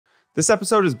This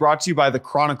episode is brought to you by the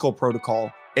Chronicle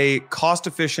Protocol, a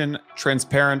cost-efficient,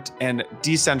 transparent, and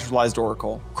decentralized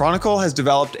oracle. Chronicle has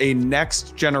developed a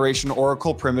next-generation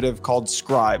oracle primitive called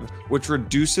Scribe, which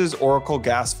reduces oracle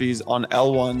gas fees on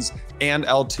L1s and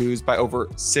L2s by over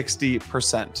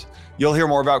 60%. You'll hear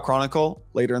more about Chronicle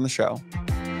later in the show.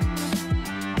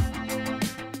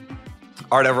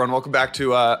 All right, everyone, welcome back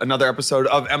to another episode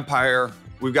of Empire.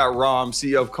 We've got Ram,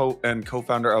 CEO and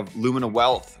co-founder of Lumina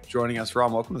Wealth, joining us.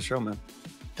 Ram, welcome to the show, man.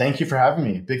 Thank you for having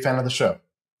me. Big fan of the show.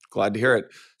 Glad to hear it.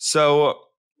 So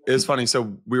it's funny.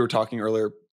 So we were talking earlier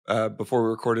before we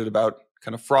recorded about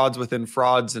kind of frauds within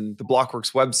frauds and the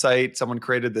Blockworks website. Someone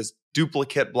created this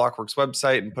duplicate Blockworks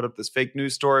website and put up this fake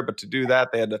news story. But to do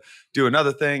that, they had to do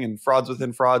another thing and frauds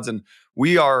within frauds. And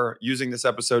we are using this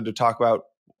episode to talk about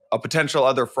a potential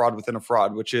other fraud within a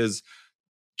fraud, which is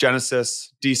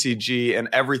Genesis, DCG, and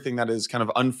everything that is kind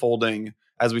of unfolding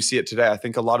as we see it today. I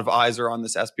think a lot of eyes are on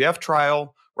this SBF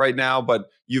trial right now, but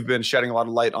you've been shedding a lot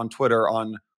of light on Twitter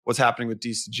on what's happening with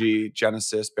DCG,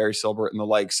 Genesis, Barry Silbert, and the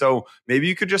like. So maybe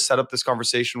you could just set up this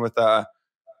conversation with the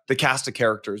cast of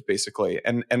characters, basically.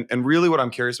 And really what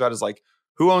I'm curious about is like,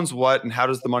 who owns what and how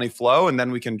does the money flow? And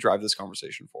then we can drive this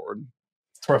conversation forward.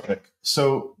 Terrific.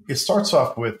 So it starts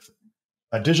off with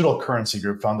a digital currency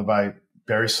group founded by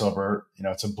Barry Silbert.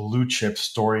 It's a blue chip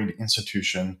storied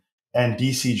institution, and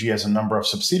DCG has a number of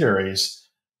subsidiaries,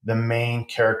 the main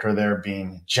character there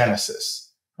being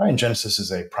Genesis. Right? And Genesis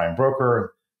is a prime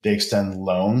broker. They extend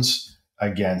loans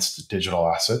against digital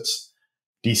assets.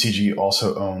 DCG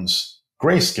also owns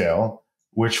Grayscale,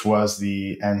 which was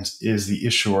and is the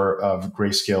issuer of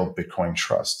Grayscale Bitcoin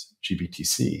Trust,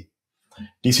 GBTC.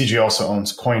 DCG also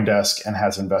owns CoinDesk and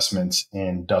has investments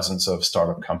in dozens of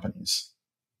startup companies.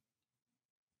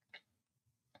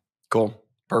 Cool.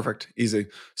 Perfect. Easy.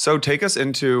 So take us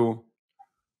into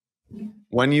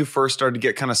when you first started to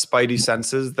get kind of spidey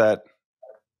senses that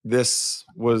this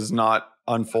was not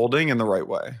unfolding in the right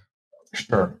way.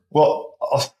 Sure. Well,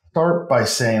 I'll start by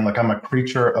saying, I'm a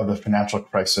creature of the financial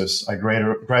crisis. I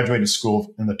graduated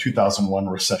school in the 2001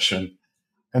 recession.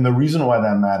 And the reason why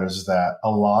that matters is that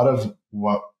a lot of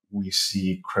what we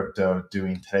see crypto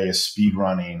doing today is speed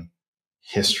running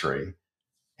history.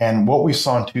 And what we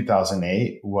saw in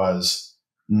 2008 was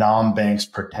non-banks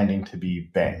pretending to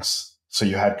be banks. So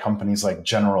you had companies like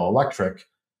General Electric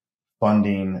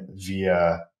funding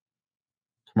via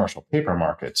commercial paper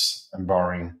markets and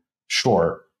borrowing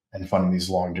short and funding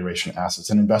these long duration assets.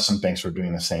 And investment banks were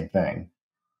doing the same thing.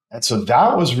 And so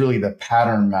that was really the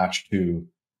pattern match to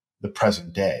the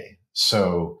present day.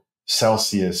 So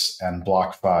Celsius and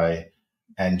BlockFi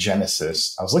and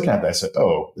Genesis, I was looking at that. I said,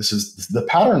 oh, the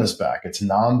pattern is back. It's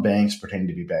non-banks pretending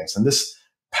to be banks. And this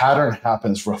pattern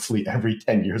happens roughly every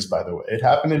 10 years, by the way. It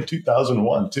happened in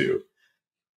 2001 too.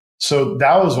 So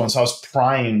that was one. So I was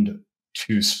primed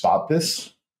to spot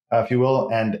this, if you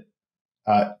will. And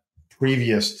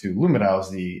previous to Lumina, I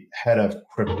was the head of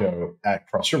crypto at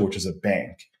Cross River, which is a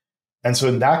bank. And so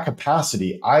in that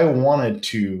capacity, I wanted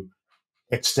to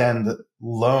extend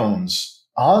loans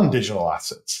on digital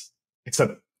assets.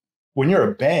 Except when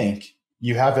you're a bank,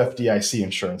 you have FDIC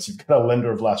insurance. You've got a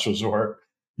lender of last resort.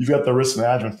 You've got the risk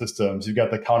management systems. You've got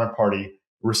the counterparty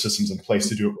risk systems in place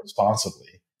to do it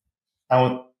responsibly.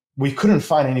 And we couldn't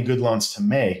find any good loans to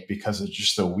make because of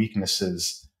just the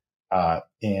weaknesses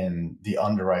in the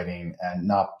underwriting and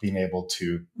not being able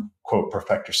to, quote,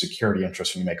 perfect your security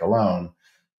interest when you make a loan.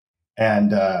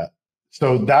 And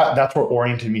so that's what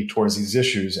oriented me towards these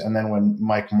issues. And then when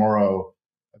Mike Morrow,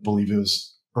 I believe it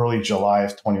was early July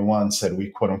of 21, said we,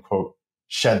 quote unquote,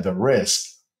 shed the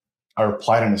risk, I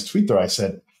replied in his tweet there, I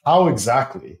said, how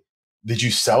exactly? Did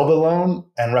you sell the loan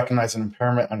and recognize an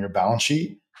impairment on your balance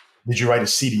sheet? Did you write a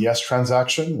CDS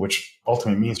transaction, which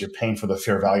ultimately means you're paying for the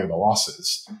fair value of the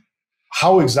losses?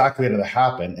 How exactly did it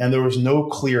happen? And there was no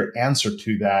clear answer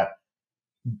to that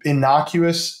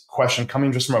innocuous question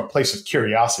coming just from a place of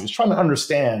curiosity. I was trying to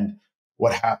understand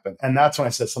what happened. And that's when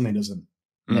I said something doesn't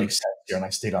make sense here. And I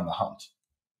stayed on the hunt.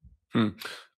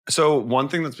 So one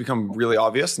thing that's become really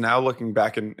obvious now looking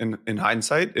back in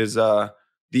hindsight is the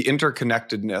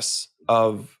interconnectedness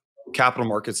of capital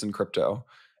markets and crypto.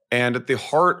 And at the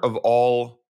heart of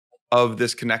all of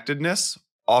this connectedness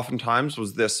oftentimes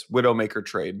was this widowmaker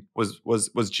trade, was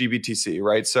GBTC,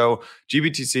 right? So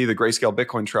GBTC, the Grayscale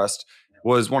Bitcoin Trust,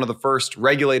 was one of the first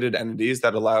regulated entities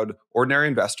that allowed ordinary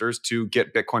investors to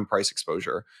get Bitcoin price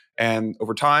exposure. And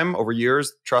over time, over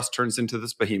years, trust turns into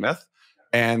this behemoth.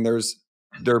 And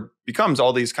there becomes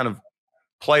all these kind of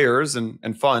players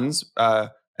and funds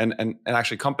and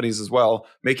actually companies as well,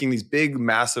 making these big,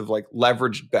 massive, like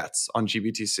leveraged bets on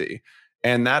GBTC.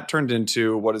 And that turned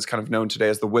into what is kind of known today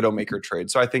as the Widowmaker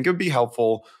trade. So I think it would be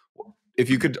helpful if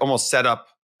you could almost set up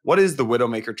what is the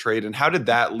Widowmaker trade and how did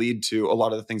that lead to a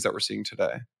lot of the things that we're seeing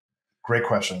today? Great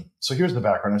question. So here's the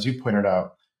background. As you pointed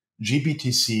out,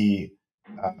 GBTC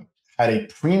had a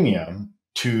premium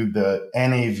to the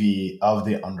NAV of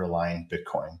the underlying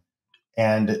Bitcoin.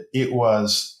 And it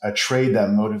was a trade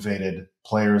that motivated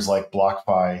players like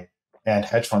BlockFi and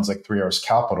hedge funds like 3 Arrows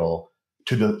Capital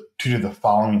to do the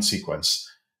following sequence.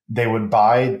 They would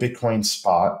buy Bitcoin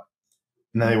spot,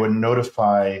 and then they would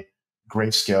notify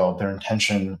Grayscale their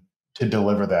intention to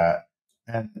deliver that.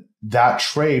 And that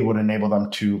trade would enable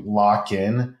them to lock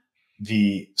in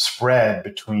the spread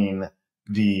between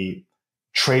the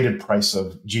traded price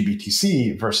of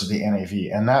GBTC versus the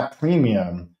NAV. And that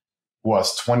premium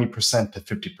was 20% to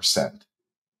 50%.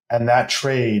 And that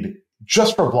trade,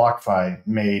 just for BlockFi,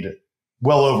 made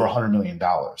well over $100 million.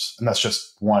 And that's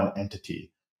just one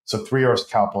entity. So 3 Arrows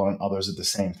Capital and others did the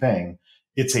same thing.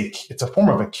 It's a form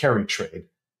of a carry trade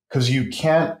because you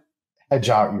can't hedge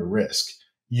out your risk.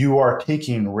 You are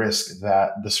taking risk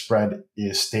that the spread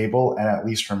is stable and at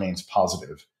least remains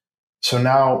positive. So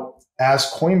now,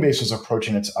 as Coinbase was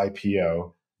approaching its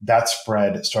IPO, that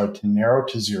spread started to narrow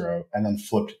to zero and then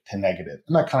flipped to negative.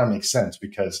 And that kind of makes sense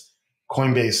because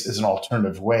Coinbase is an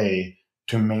alternative way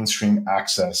to mainstream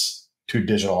access to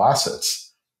digital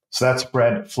assets. So that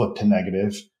spread flipped to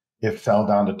negative. It fell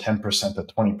down to 10% to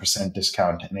 20%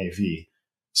 discount to NAV.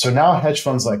 So now hedge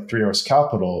funds like 3 Arrows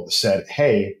Capital said,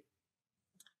 hey,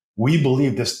 we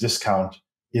believe this discount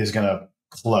is going to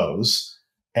close.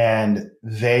 And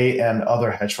they and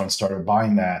other hedge funds started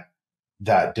buying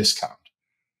that discount.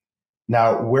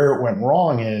 Now, where it went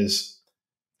wrong is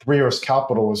 3 Arrows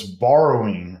Capital was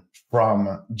borrowing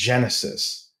from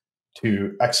Genesis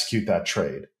to execute that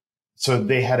trade. So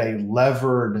they had a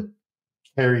levered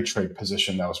carry trade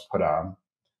position that was put on.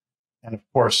 And of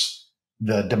course,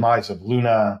 the demise of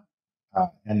Luna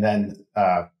and then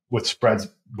with spreads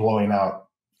blowing out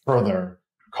further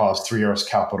caused 3 Arrows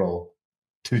Capital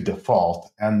to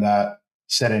default. And that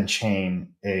set in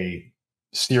chain a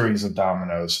series of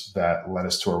dominoes that led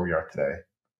us to where we are today.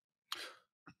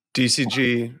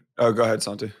 DCG. Oh, go ahead,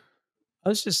 Santi. I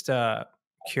was just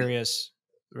curious,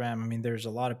 Ram. I mean, there's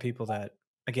a lot of people that,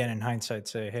 again, in hindsight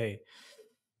say, hey,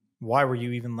 why were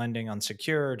you even lending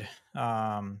unsecured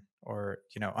or,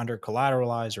 under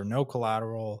collateralized or no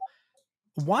collateral?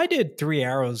 Why did 3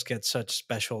 Arrows get such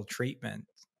special treatment?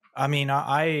 I mean,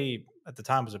 I at the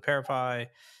time was a Verify.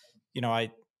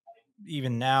 I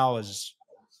even now as,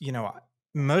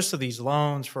 most of these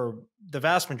loans for the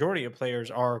vast majority of players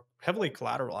are heavily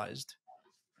collateralized.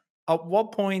 At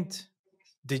what point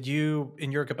did you,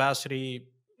 in your capacity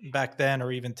back then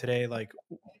or even today, like,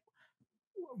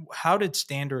 how did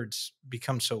standards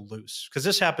become so loose? Because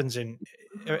this happens in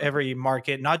every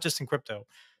market, not just in crypto.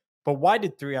 But why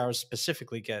did 3 Arrows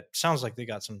specifically sounds like they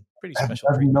got some pretty special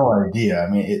I have no idea. I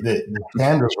mean, the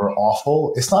standards were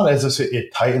awful. It's not as if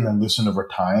it tightened and loosened over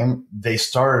time. They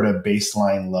started a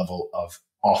baseline level of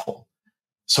awful.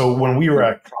 So when we were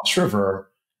at Cross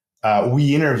River,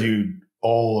 we interviewed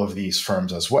all of these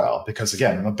firms as well. Because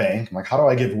again, I'm a bank. I'm like, how do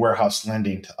I give warehouse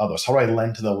lending to others? How do I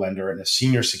lend to the lender in a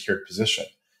senior secured position?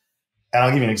 And I'll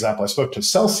give you an example. I spoke to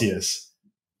Celsius.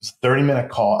 It was a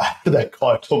 30-minute call. After that call,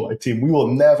 I told my team, we will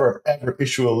never, ever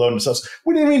issue a loan to Celsius.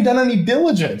 We didn't even done any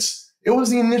diligence. It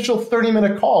was the initial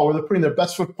 30-minute call where they're putting their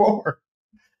best foot forward.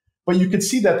 But you could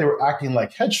see that they were acting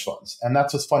like hedge funds. And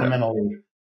that's what's fundamentally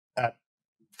at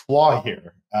flaw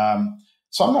here.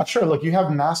 So I'm not sure. Look, you have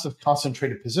massive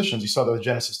concentrated positions. You saw that with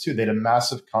Genesis too. They had a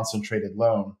massive concentrated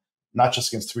loan, not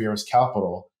just against 3 Arrows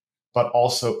Capital, but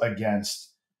also against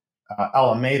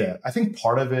Alameda. I think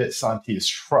part of it, Santi, is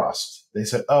trust. They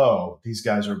said, oh, these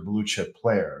guys are blue chip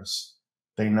players.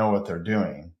 They know what they're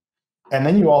doing. And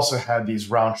then you also had these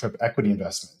round trip equity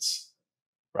investments,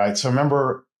 right? So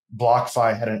remember,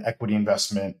 BlockFi had an equity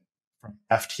investment from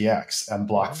FTX, and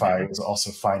BlockFi was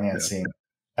also financing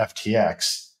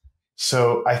FTX.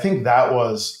 So I think that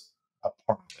was a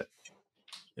part of it.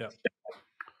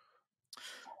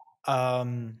 Yeah.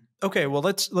 Okay, well,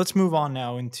 let's move on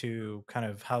now into kind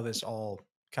of how this all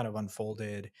kind of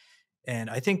unfolded. And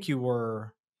I think you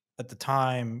were, at the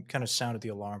time, kind of sounded the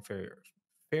alarm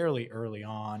fairly early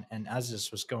on. And as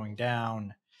this was going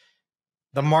down,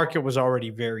 the market was already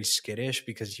very skittish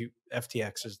because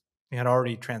FTX had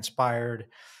already transpired.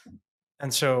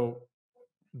 And so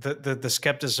the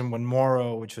skepticism when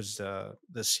Morrow, which was the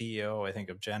CEO, I think,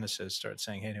 of Genesis, started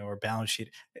saying, hey, our balance sheet,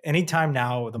 anytime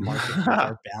now the market thinks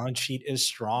our balance sheet is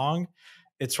strong,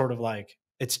 it's sort of like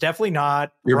It's definitely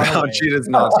not Your runaway. balance sheet is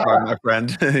not strong, my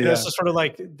friend. Yeah. It's sort of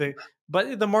like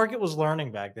but the market was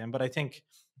learning back then. But I think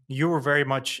you were very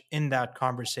much in that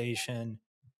conversation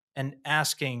and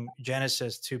asking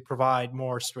Genesis to provide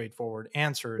more straightforward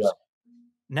answers. Yeah.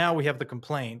 Now we have the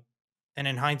complaint, and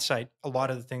in hindsight, a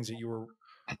lot of the things that you were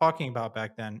talking about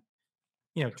back then,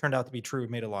 turned out to be true.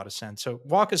 It made a lot of sense. So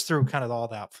walk us through kind of all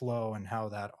that flow and how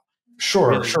that.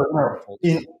 Sure.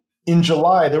 In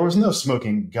July, there was no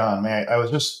smoking gun. I was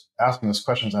just asking those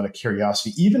questions out of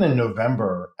curiosity. Even in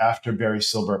November, after Barry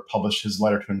Silbert published his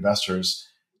letter to investors,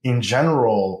 in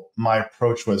general, my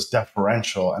approach was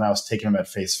deferential, and I was taking them at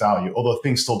face value, although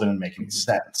things still didn't make any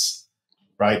sense,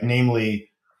 right? Namely,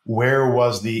 where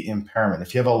was the impairment?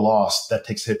 If you have a loss, that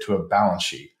takes a hit to a balance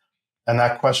sheet. And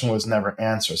that question was never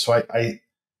answered. So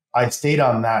I stayed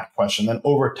on that question. Then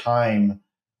over time,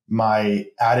 my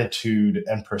attitude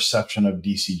and perception of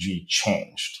DCG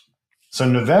changed. So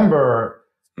in November,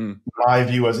 my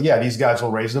view was, yeah, these guys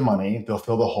will raise the money, they'll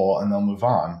fill the hole, and they'll move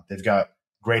on. They've got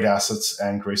great assets,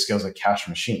 and Grayscale's a cash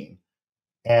machine.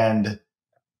 And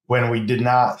when we did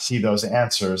not see those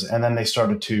answers, and then they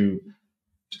started to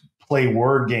play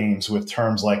word games with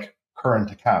terms like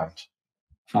current account,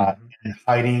 and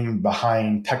hiding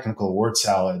behind technical word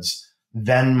salads,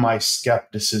 then my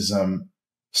skepticism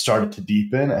started to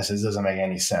deepen. I said, this doesn't make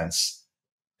any sense.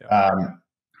 Yeah.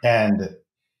 And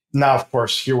now, of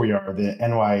course, here we are. The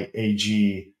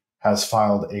NYAG has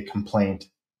filed a complaint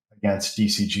against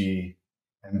DCG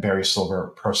and Barry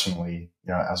Silbert personally,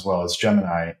 as well as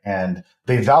Gemini. And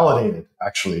they validated,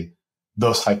 actually,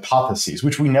 those hypotheses,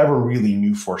 which we never really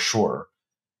knew for sure.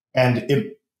 And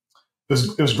it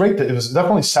was great. It was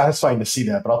definitely satisfying to see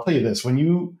that. But I'll tell you this, when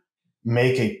you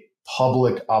make a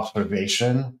public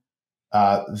observation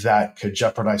that could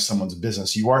jeopardize someone's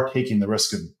business, you are taking the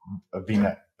risk of being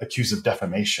accused of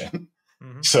defamation.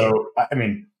 Mm-hmm. So, I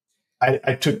mean,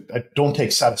 I don't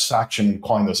take satisfaction in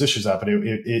calling those issues out, but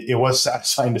it was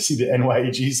satisfying to see the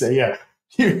NYAG say, yeah,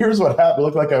 here's what happened. It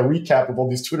looked like a recap of all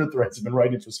these Twitter threads I've been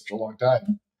writing for such a long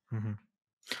time. Mm-hmm.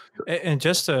 And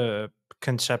just to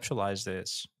conceptualize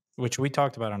this, which we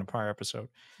talked about on a prior episode,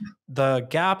 the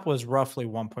gap was roughly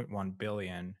 1.1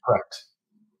 billion. Correct.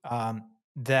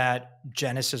 That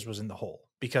Genesis was in the hole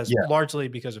largely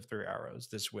because of Three Arrows,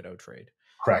 this widow trade.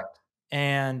 Correct.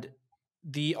 And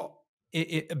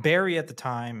Barry at the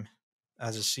time,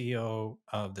 as a CEO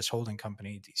of this holding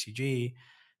company, DCG,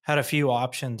 had a few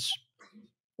options.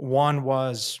 One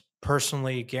was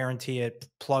personally guarantee it,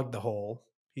 plug the hole.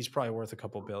 He's probably worth a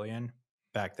couple billion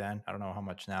back then. I don't know how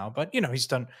much now, but he's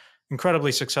done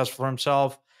incredibly successful for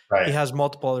himself. Right. He has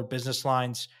multiple other business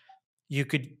lines. You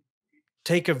could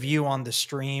take a view on the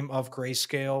stream of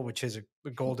Grayscale, which is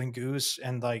a golden goose,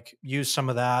 and use some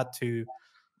of that to,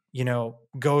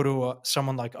 go to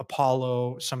someone like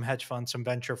Apollo, some hedge fund, some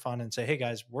venture fund, and say, hey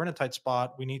guys, we're in a tight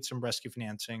spot. We need some rescue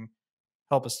financing.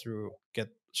 Help us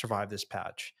survive this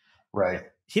patch. Right.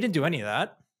 He didn't do any of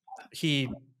that. He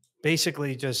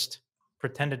basically just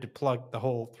pretended to plug the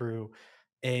hole through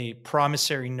a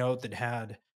promissory note that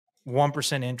had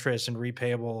 1% interest and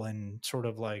repayable and sort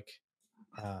of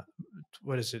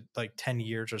what is it, 10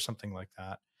 years or something like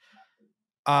that,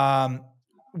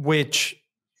 which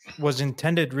was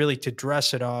intended really to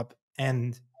dress it up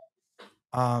and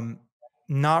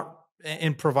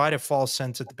provide a false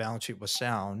sense that the balance sheet was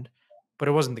sound, but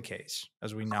it wasn't the case,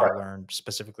 as we now learned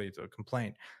specifically to a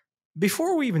complaint.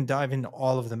 Before we even dive into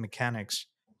all of the mechanics,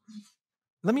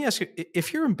 let me ask you,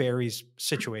 if you're in Barry's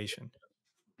situation,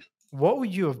 what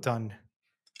would you have done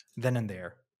then and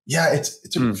there? Yeah,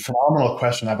 it's a phenomenal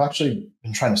question. I've actually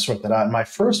been trying to sort that out. And my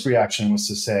first reaction was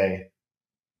to say,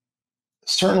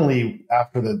 certainly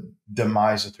after the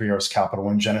demise of Three Arrows Capital,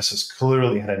 when Genesis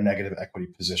clearly had a negative equity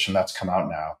position, that's come out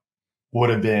now, would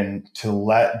have been to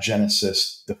let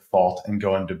Genesis default and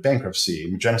go into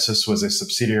bankruptcy. Genesis was a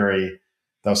subsidiary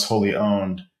that was wholly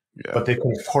owned, but they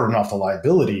could have cordoned off the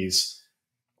liabilities.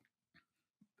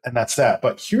 And that's that.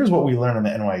 But here's what we learned in the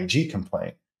NYAG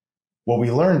complaint. What we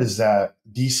learned is that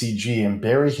DCG and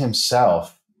Barry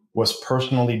himself was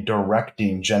personally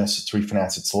directing Genesis to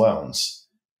refinance its loans.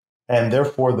 And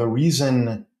therefore, the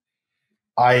reason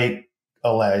I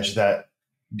allege that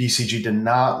DCG did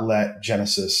not let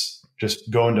Genesis just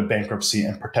go into bankruptcy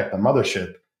and protect the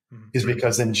mothership is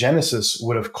because then Genesis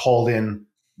would have called in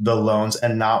the loans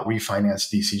and not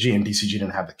refinanced DCG, and DCG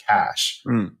didn't have the cash,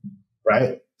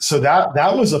 right? So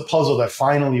that was a puzzle that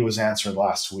finally was answered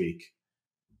last week.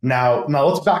 Now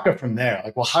let's back up from there.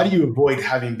 Like, well, how do you avoid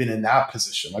having been in that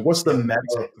position? Like, what's the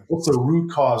what's the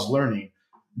root cause learning?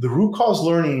 The root cause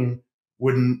learning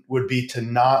would be to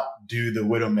not do the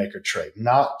Widowmaker trade,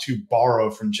 not to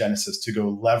borrow from Genesis to go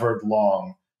levered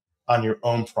long on your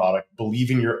own product,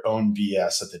 believing your own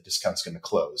BS that the discount's going to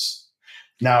close.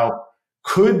 Now,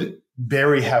 could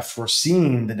Barry have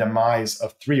foreseen the demise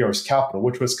of Three Arrows Capital,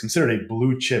 which was considered a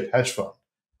blue chip hedge fund,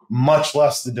 much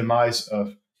less the demise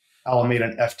of Alameda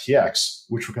and FTX,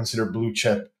 which were considered blue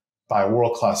chip by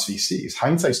world-class VCs?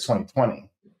 Hindsight's 2020,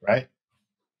 right?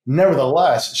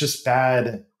 Nevertheless, it's just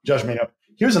bad judgment.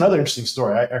 Here's another interesting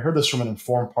story. I heard this from an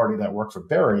informed party that worked for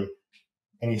Barry,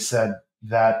 and he said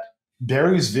that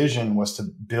Barry's vision was to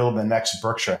build the next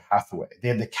Berkshire Hathaway. They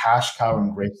had the cash cow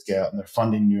in Grayscale, and they're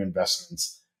funding new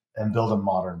investments and build a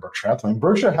modern Berkshire Hathaway. And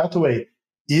Berkshire Hathaway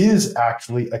is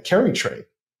actually a carry trade.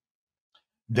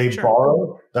 They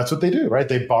borrow. That's what they do, right?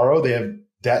 They borrow. They have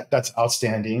debt that's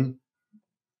outstanding,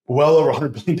 well over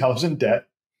 $100 billion in debt.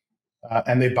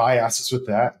 And they buy assets with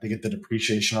that. They get the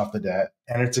depreciation off the debt,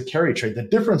 and it's a carry trade. The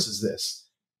difference is this.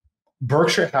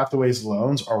 Berkshire Hathaway's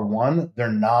loans are, one,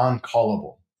 they're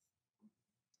non-callable.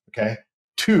 Okay.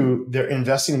 Two, they're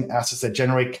investing in assets that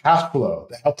generate cash flow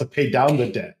that help to pay down the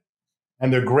debt.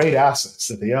 And they're great assets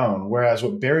that they own. Whereas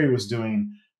what Barry was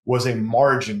doing was a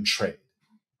margin trade.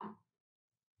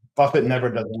 Buffett never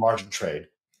does a margin trade.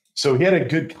 So he had a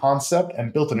good concept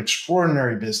and built an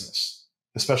extraordinary business,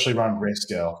 especially around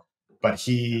Grayscale. But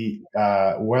he,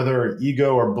 whether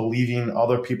ego or believing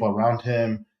other people around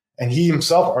him, and he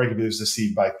himself arguably was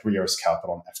deceived by Three Arrows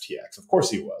Capital and FTX. Of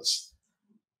course he was.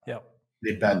 Yeah.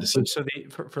 They bad decisions. So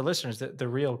for listeners, the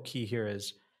real key here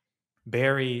is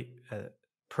Barry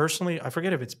personally, I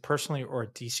forget if it's personally or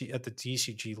at the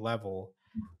DCG level,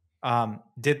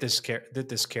 did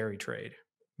this carry trade,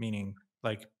 meaning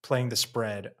like playing the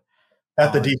spread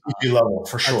at the DCG level,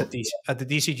 for sure. At the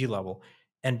DCG level.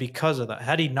 And because of that,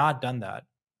 had he not done that,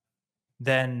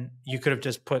 then you could have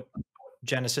just put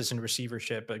Genesis in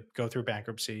receivership, go through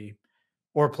bankruptcy,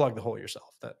 or plug the hole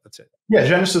yourself. That's it. Yeah,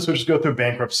 Genesis would just go through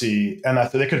bankruptcy, and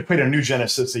after they could create a new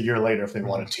Genesis a year later if they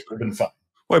wanted to. It would have been fine.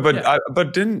 Wait,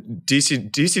 but didn't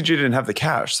DCG didn't have the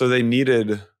cash, so they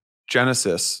needed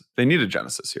Genesis. They needed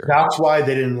Genesis here. That's why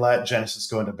they didn't let Genesis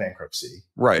go into bankruptcy.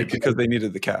 Right, because they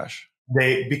needed the cash.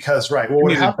 Because what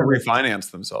would happen to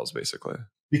refinance themselves, basically.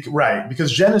 Right,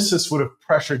 because Genesis would have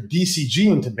pressured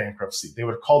DCG into bankruptcy. They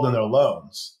would have called in their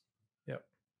loans. Yep.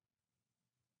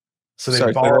 So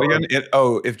they borrowed. Again?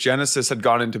 If Genesis had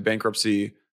gone into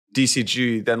bankruptcy,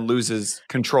 DCG then loses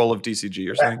control of DCG,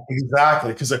 you're saying?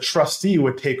 Exactly, because a trustee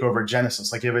would take over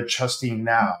Genesis. Like you have a trustee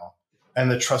now,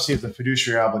 and the trustee has the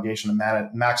fiduciary obligation to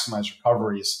maximize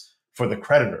recoveries for the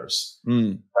creditors.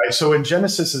 Right. So when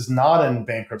Genesis is not in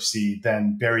bankruptcy,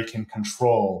 then Barry can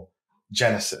control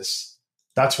Genesis.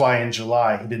 That's why in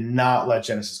July, he did not let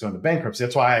Genesis go into bankruptcy.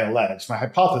 That's why I allege, my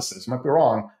hypothesis, might be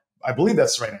wrong. I believe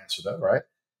that's the right answer though, right?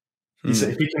 He said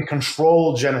if he can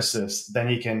control Genesis, then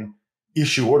he can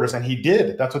issue orders. And he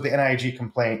did. That's what the NIG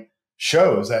complaint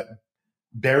shows, that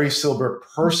Barry Silbert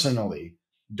personally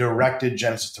directed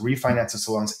Genesis to refinance its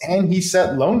loans, and he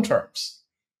set loan terms.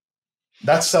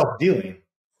 That's self-dealing.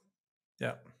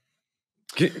 Yeah.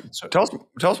 Tell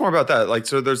us more about that. Like,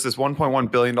 so there's this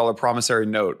 $1.1 billion promissory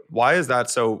note. Why is that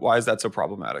so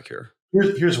problematic here?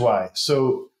 Here's why.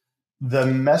 So the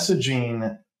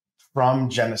messaging from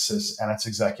Genesis and its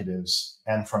executives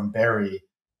and from Barry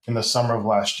in the summer of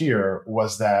last year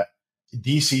was that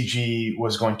DCG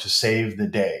was going to save the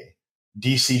day.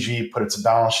 DCG put its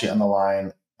balance sheet on the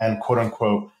line and, quote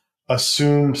unquote,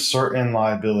 assumed certain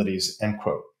liabilities, end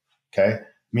quote. Okay.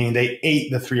 Meaning they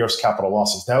ate the Three Arrows Capital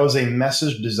losses. That was a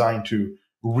message designed to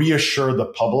reassure the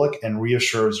public and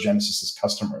reassure Genesis's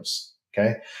customers.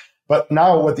 Okay. But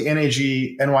now what the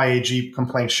NYAG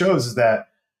complaint shows is that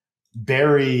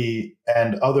Barry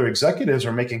and other executives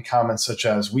are making comments such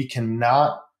as, we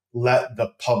cannot let the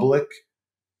public,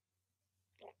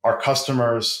 our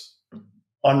customers,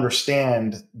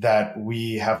 understand that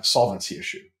we have a solvency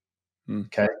issue.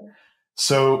 Okay.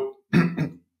 So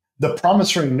the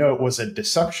promissory note was a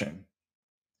deception.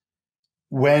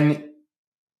 When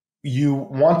you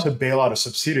want to bail out a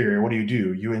subsidiary, what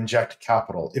do? You inject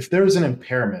capital. If there is an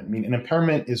impairment, an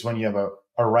impairment is when you have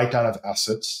a write-down of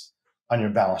assets on your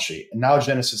balance sheet. And now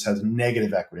Genesis has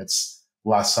negative equity. It's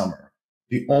last summer.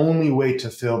 The only way to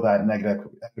fill that negative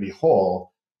equity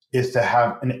hole is to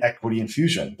have an equity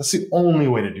infusion. That's the only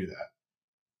way to do that.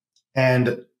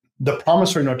 And the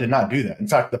promissory note did not do that. In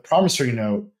fact, the promissory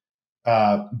note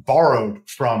borrowed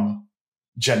from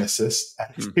Genesis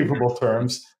at favorable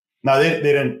terms. Now, they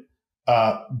didn't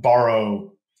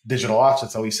borrow digital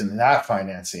assets, at least in that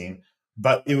financing,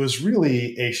 but it was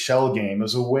really a shell game. It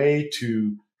was a way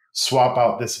to swap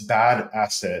out this bad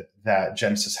asset that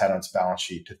Genesis had on its balance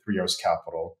sheet to Three Arrows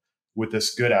Capital with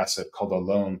this good asset called a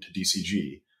loan to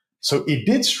DCG. So it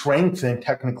did strengthen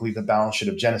technically the balance sheet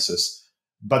of Genesis,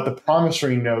 but the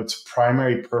promissory note's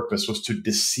primary purpose was to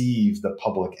deceive the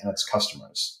public and its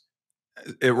customers.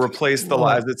 It replaced the,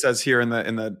 as it says here in the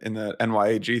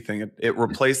NYAG thing, it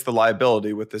replaced the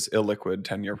liability with this illiquid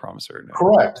 10-year promissory note.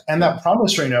 Correct. And that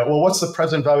promissory note, well, what's the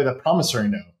present value of that promissory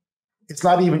note? It's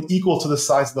not even equal to the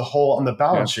size of the hole on the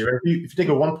balance sheet. Right? If you take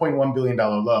a $1.1 billion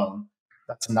loan,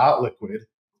 that's not liquid,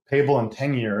 payable in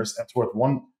 10 years, that's worth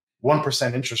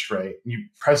 1% interest rate, and you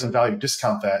present value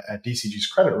discount that at DCG's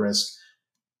credit risk,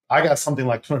 I got something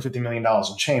like $250 million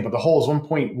in chain, but the whole is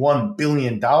 $1.1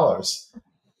 billion,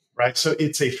 right? So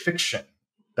it's a fiction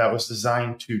that was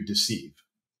designed to deceive.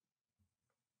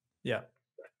 Yeah.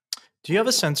 Do you have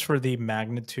a sense for the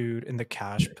magnitude in the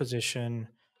cash position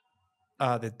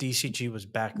that DCG was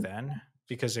back then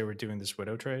because they were doing this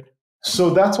widow trade? So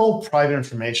that's all private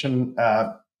information.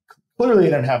 Clearly,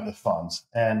 they didn't have the funds,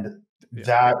 and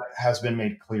that has been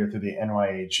made clear through the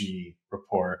NYAG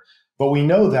report. But we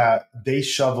know that they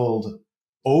shoveled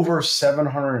over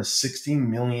 $760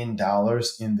 million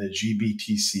in the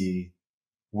GBTC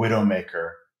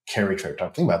Widowmaker carry trade.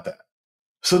 Think about that.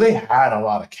 So they had a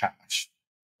lot of cash,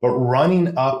 but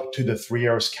running up to the 3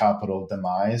 Arrows Capital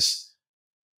demise,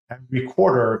 every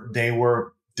quarter they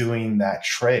were doing that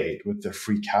trade with their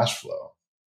free cash flow.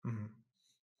 Mm-hmm.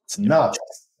 It's nuts.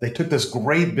 They took this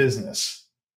great business,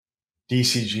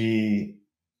 DCG,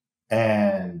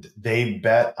 and they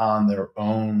bet on their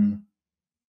own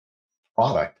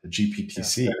product, the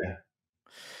GPTC.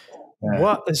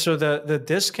 What? So the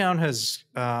discount has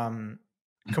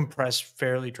compressed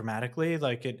fairly dramatically.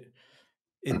 Like it.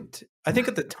 I think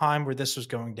at the time where this was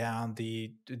going down,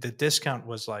 the discount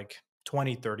was like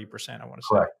 20-30%. I want to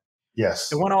say. Correct.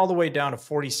 Yes. It went all the way down to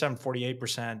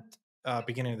 47-48%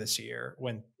 beginning of this year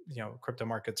when crypto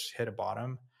markets hit a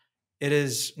bottom. It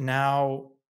is now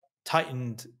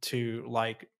tightened to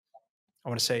like, I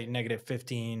want to say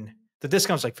 -15. The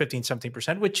discount's like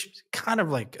 15-17%, which is kind of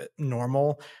like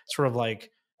normal, sort of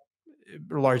like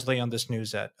largely on this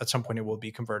news that at some point it will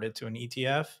be converted to an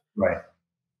ETF. Right.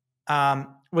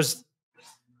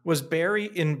 Was Barry,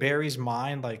 in Barry's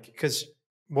mind, like, because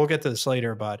we'll get to this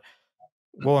later, but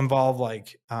we'll involve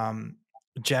like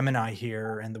Gemini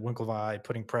here and the Winklevi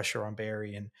putting pressure on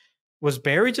Barry. And was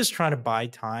Barry just trying to buy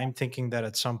time, thinking that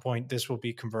at some point this will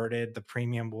be converted, the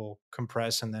premium will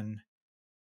compress, and then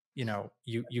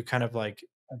you kind of like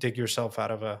dig yourself out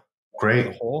of a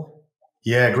hole?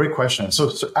 Yeah, great question.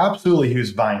 So absolutely he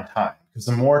was buying time, because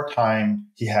the more time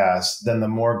he has, then the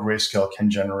more Grayscale can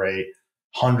generate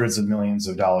hundreds of millions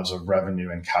of dollars of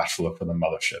revenue and cash flow for the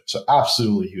mothership. So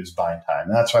absolutely he was buying time.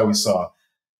 And that's why we saw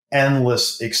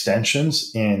endless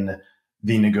extensions in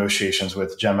the negotiations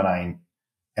with Gemini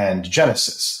and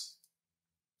Genesis.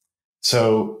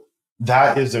 So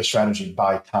that is their strategy,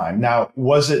 buy time. Now,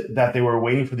 was it that they were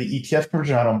waiting for the ETF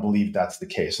conversion? I don't believe that's the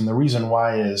case. And the reason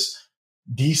why is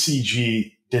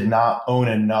DCG did not own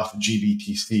enough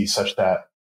GBTC such that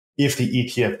if the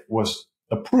ETF was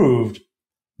approved,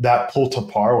 that pull to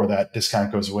par, or that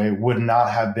discount goes away, would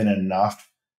not have been enough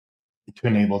to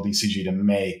enable DCG to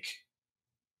make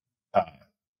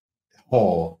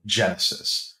whole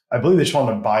Genesis. I believe they just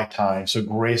wanted to buy time so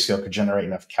Grayscale could generate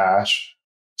enough cash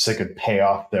so they could pay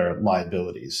off their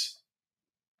liabilities.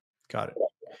 Got it.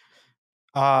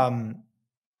 One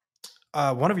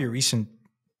of your recent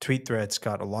tweet threads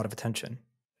got a lot of attention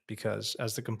because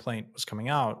as the complaint was coming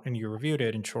out and you reviewed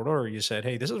it in short order, you said,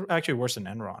 hey, this is actually worse than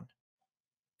Enron.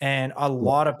 And a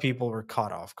lot of people were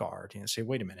caught off guard and say,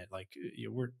 wait a minute, like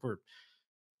we're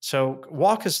so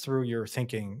walk us through your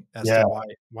thinking as to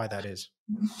why that is.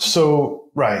 So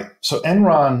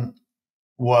Enron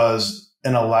was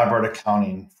an elaborate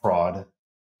accounting fraud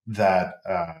that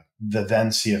the then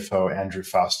CFO Andrew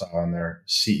Fastow and their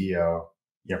CEO,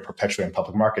 perpetuating in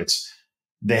public markets.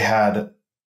 They had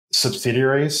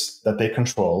subsidiaries that they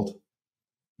controlled.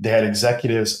 They had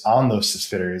executives on those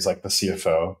subsidiaries, like the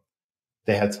CFO.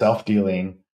 They had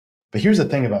self-dealing. But here's the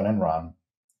thing about Enron.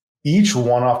 Each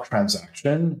one-off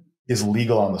transaction is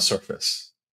legal on the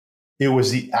surface. It was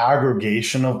the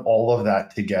aggregation of all of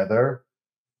that together,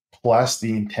 plus the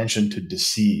intention to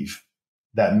deceive,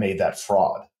 that made that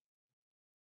fraud.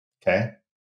 Okay?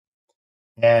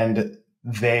 And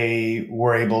they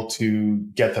were able to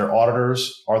get their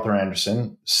auditors, Arthur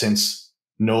Andersen, since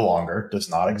no longer does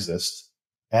not exist,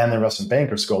 and the investment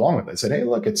bankers go along with it. They said, hey,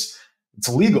 look, it's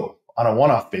legal on a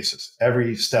one-off basis,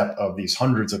 every step of these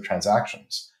hundreds of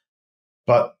transactions.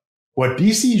 But what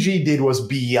DCG did was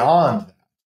beyond that,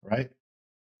 right?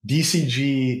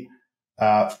 DCG,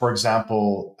 for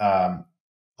example,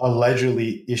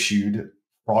 allegedly issued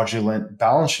fraudulent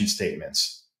balance sheet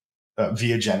statements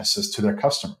via Genesis to their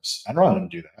customers. Enron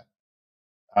didn't do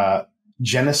that.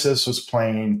 Genesis was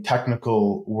playing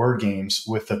technical word games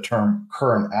with the term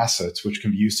current assets, which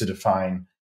can be used to define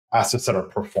assets that are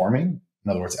performing,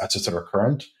 in other words, assets that are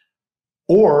current,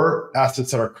 or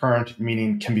assets that are current,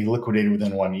 meaning can be liquidated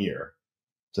within 1 year.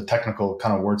 It's a technical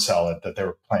kind of word salad that they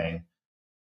were playing.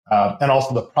 And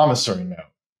also the promissory note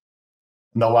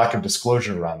and the lack of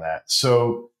disclosure around that.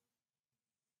 So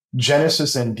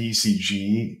Genesis and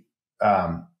DCG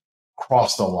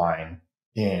crossed the line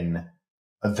in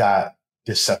that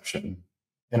deception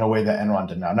in a way that Enron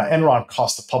did not. Now, Enron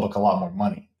cost the public a lot more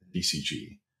money than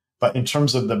DCG, but in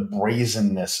terms of the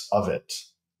brazenness of it,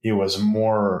 it was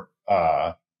more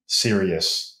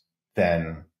serious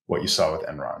than what you saw with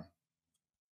Enron.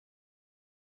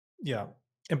 Yeah.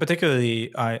 And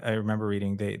particularly, I remember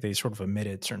reading they sort of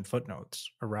omitted certain footnotes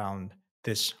around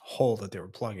this hole that they were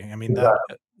plugging. I mean,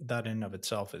 that in of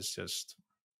itself is just,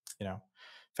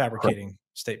 fabricating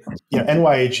statements.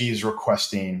 NYAG is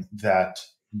requesting that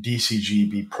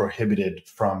DCG be prohibited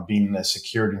from being in the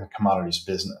security and commodities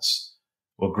business.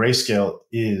 Well, Grayscale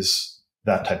is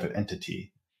that type of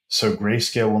entity. So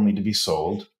Grayscale will need to be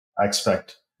sold. I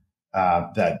expect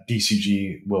that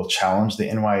DCG will challenge the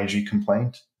NYAG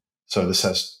complaint. So this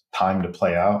has time to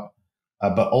play out.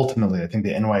 But ultimately, I think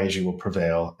the NYAG will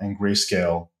prevail and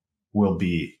Grayscale will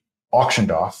be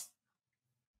auctioned off.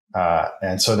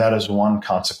 And so that is one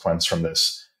consequence from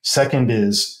this. Second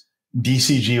is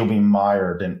DCG will be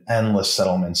mired in endless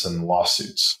settlements and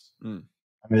lawsuits. I mean,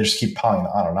 they just keep piling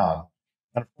on and on.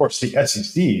 And of course, the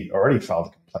SEC already filed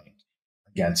a complaint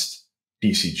against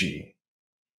DCG.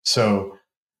 So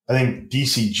I think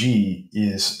DCG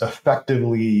is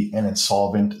effectively an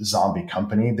insolvent zombie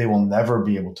company. They will never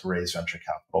be able to raise venture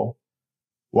capital.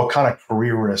 What kind of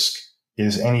career risk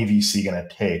is any VC going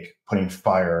to take putting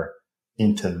fire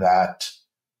into that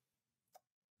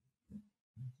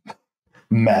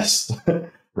mess,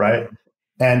 right?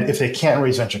 And if they can't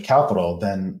raise venture capital,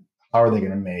 then how are they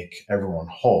going to make everyone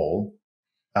whole?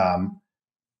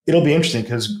 It'll be interesting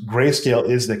because Grayscale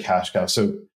is the cash cow.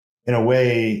 So in a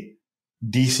way,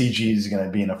 DCG is going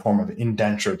to be in a form of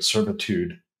indentured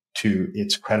servitude to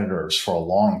its creditors for a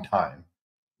long time,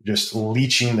 just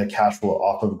leeching the cash flow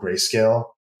off of Grayscale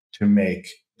to make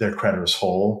their creditors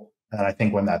whole. And I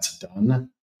think when that's done,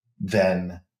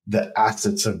 then the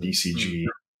assets of DCG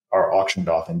are auctioned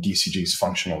off and DCG is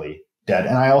functionally dead.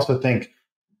 And I also think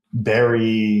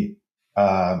Barry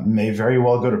may very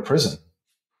well go to prison,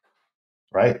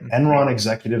 right? Enron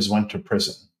executives went to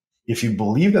prison. If you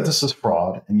believe that this is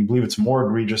fraud and you believe it's more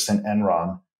egregious than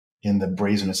Enron in the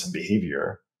brazenness of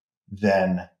behavior,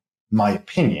 then my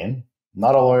opinion,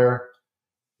 not a lawyer,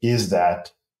 is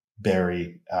that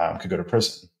Barry could go to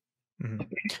prison.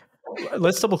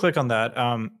 Let's double click on that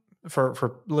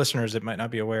for listeners that might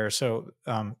not be aware. So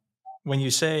when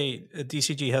you say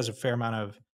DCG has a fair amount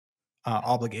of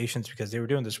obligations because they were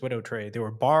doing this widow trade, they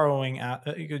were borrowing.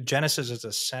 Genesis as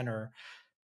a center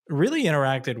really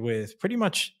interacted with pretty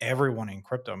much everyone in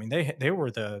crypto. I mean, they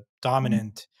were the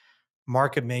dominant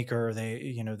market maker.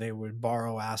 They would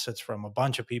borrow assets from a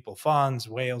bunch of people, funds,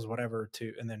 whales, whatever,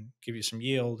 and then give you some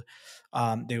yield.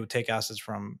 They would take assets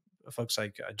from folks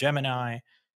like Gemini.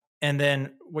 And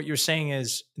then what you're saying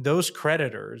is those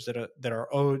creditors that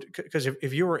are owed, because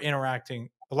if you were interacting,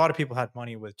 a lot of people had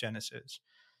money with Genesis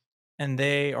and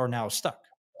they are now stuck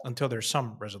until there's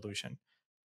some resolution.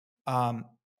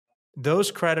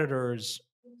 Those creditors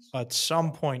at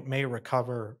some point may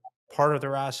recover part of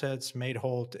their assets, made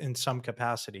whole in some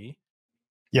capacity,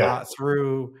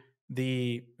 through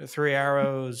the Three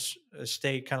Arrows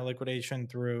estate kind of liquidation,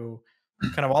 through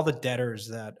kind of all the debtors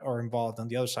that are involved on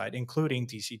the other side, including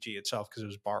DCG itself, because it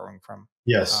was borrowing from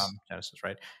Genesis,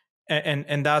 right?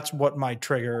 And that's what might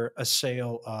trigger a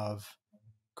sale of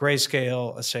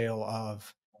Grayscale, a sale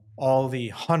of all the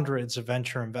hundreds of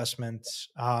venture investments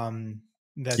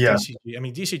that DCG. I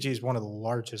mean, DCG is one of the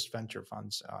largest venture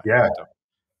funds.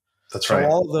 That's so right.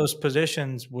 All of those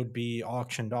positions would be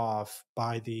auctioned off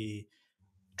by the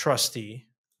trustee,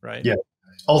 right? Yeah.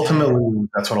 Ultimately,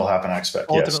 that's what will happen, I expect.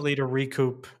 Ultimately, to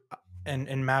recoup and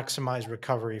maximize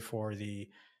recovery for the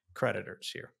creditors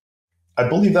here. I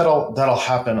believe that'll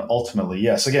happen ultimately.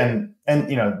 Yes. Again, and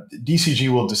DCG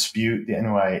will dispute the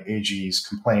NYAG's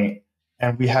complaint,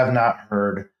 and we have not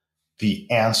heard the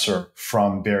answer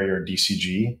from Barry or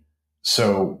DCG.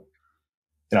 So,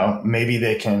 maybe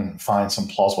they can find some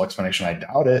plausible explanation. I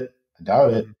doubt it.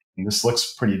 And this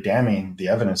looks pretty damning, the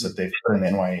evidence that they've put in the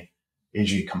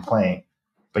NYAG complaint.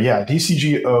 But yeah,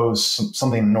 DCG owes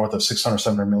something north of $600,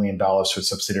 $700 million to its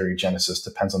subsidiary Genesis,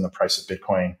 depends on the price of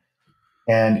Bitcoin.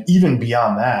 And even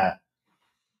beyond that,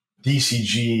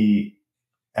 DCG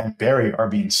and Barry are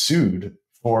being sued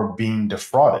for being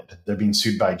defrauded. They're being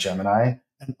sued by Gemini,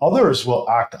 and others will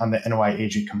act on the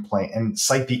NYAG complaint and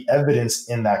cite the evidence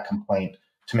in that complaint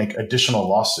to make additional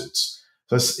lawsuits.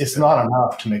 So it's not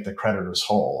enough to make the creditors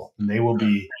whole, and they will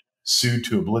be sued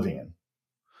to oblivion.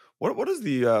 What is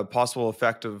the possible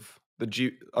effect of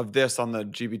this on the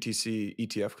GBTC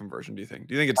ETF conversion? Do you think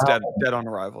it's dead on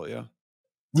arrival? Yeah.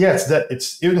 Yeah, I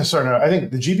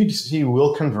think the GBTC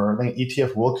will convert. I think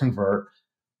ETF will convert.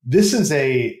 This is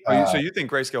a. So you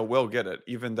think Grayscale will get it,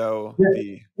 even though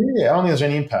I don't think there's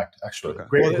any impact actually.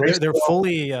 Okay. They're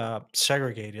fully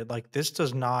segregated. Like, this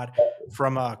does not,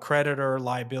 from a creditor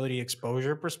liability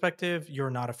exposure perspective,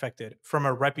 you're not affected. From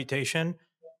a reputation,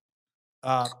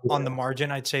 on the margin,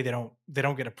 I'd say they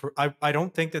don't get approved. I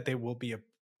don't think that they will be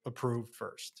approved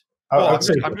first. Well,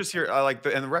 I'm just here.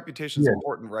 And the reputation is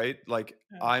important, right? Like,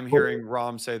 I'm hearing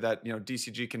Ram say that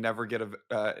DCG can never get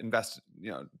invest.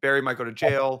 Barry might go to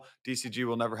jail. DCG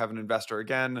will never have an investor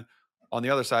again. On the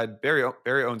other side, Barry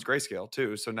owns Grayscale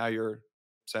too. So now you're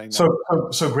saying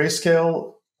that. So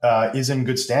Grayscale is in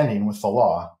good standing with the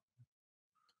law.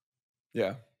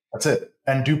 Yeah, that's it,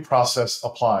 and due process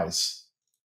applies.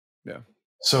 Yeah.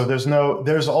 So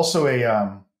there's also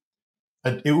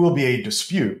it will be a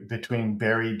dispute between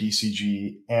Barry,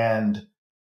 DCG, and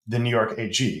the New York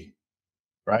AG,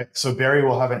 right? So Barry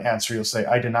will have an answer. He'll say,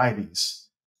 I deny these.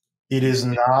 It is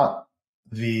not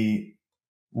the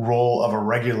role of a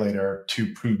regulator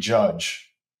to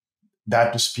prejudge.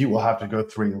 That dispute will have to go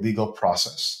through a legal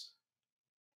process.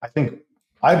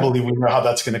 I believe we know how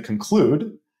that's going to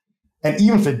conclude. And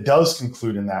even if it does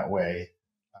conclude in that way,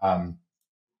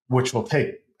 which will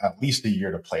take at least a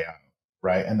year to play out,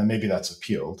 right? And then maybe that's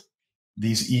appealed.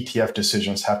 These ETF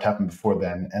decisions have to happen before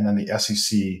then. And then the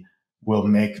SEC will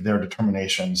make their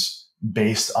determinations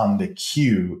based on the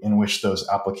queue in which those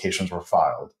applications were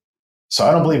filed. So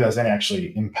I don't believe there's any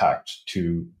actually impact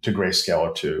to Grayscale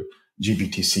or to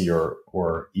GBTC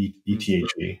or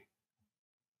ETHE.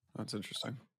 That's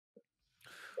interesting.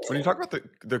 When you talk about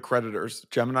the creditors,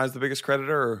 Gemini is the biggest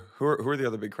creditor, or who are the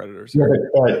other big creditors?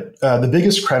 The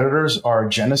biggest creditors are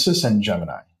Genesis and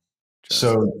Gemini.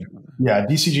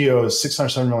 DCG owes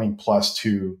 $607 million plus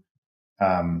to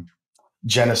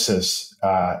Genesis,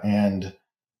 and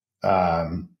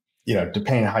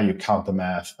depending on how you count the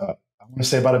math, I want to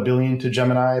say about $1 billion to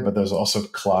Gemini, but there's also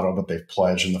collateral that they've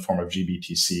pledged in the form of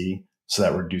GBTC, so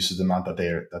that reduces the amount that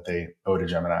they owe to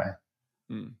Gemini.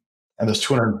 And there's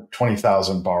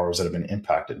 220,000 borrowers that have been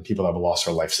impacted, and people that have lost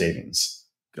their life savings,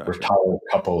 retired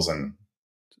couples, and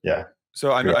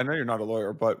So I know you're not a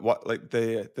lawyer, but what, like,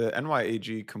 the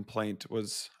NYAG complaint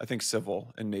was, I think,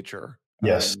 civil in nature.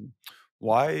 Yes.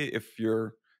 Why, if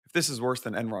this is worse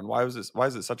than Enron, why is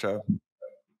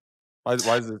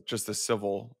it just a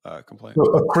civil complaint? So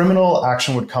a criminal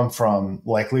action would come from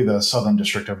likely the Southern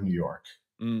District of New York.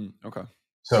 Okay.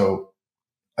 So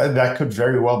that could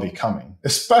very well be coming,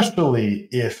 especially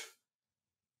if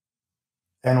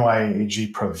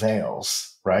NYAG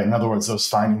prevails, right? In other words, those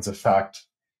findings of fact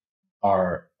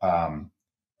are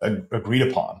agreed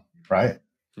upon, right?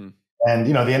 And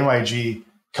the NYAG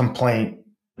complaint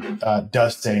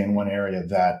does say in one area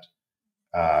that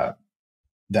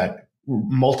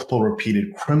multiple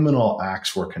repeated criminal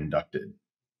acts were conducted.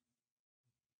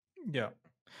 Yeah.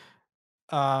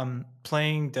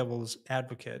 Playing devil's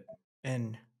advocate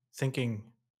and thinking,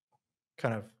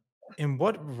 kind of, in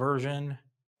what version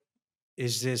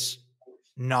is this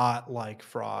not like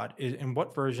fraud? In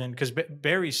what version? Because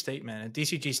Barry's statement and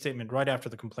DCG's statement right after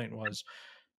the complaint was,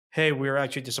 hey, we're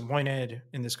actually disappointed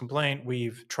in this complaint.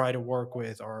 We've tried to work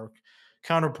with our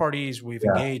counterparties. We've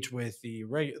engaged with the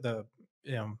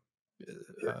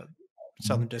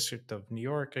Southern District of New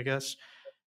York, I guess.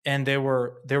 And they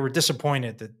were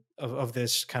disappointed of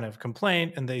this kind of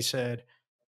complaint. And they said,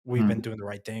 we've been doing the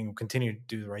right thing. We'll continue to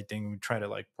do the right thing. We try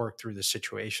to work through the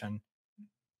situation.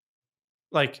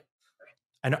 I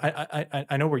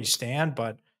know where you stand,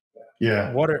 but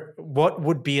what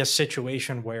would be a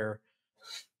situation where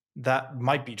that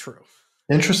might be true?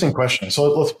 Interesting question.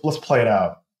 So let's play it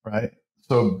out, right?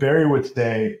 So Barry would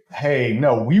say, hey,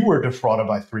 no, we were defrauded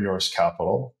by Three Arrows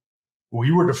Capital.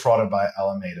 We were defrauded by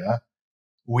Alameda.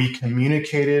 We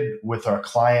communicated with our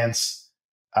clients.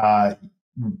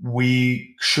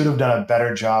 We should have done a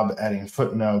better job adding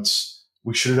footnotes.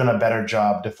 We should have done a better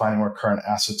job defining where current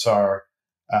assets are.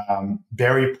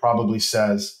 Barry probably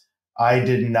says, I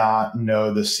did not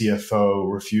know the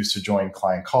CFO refused to join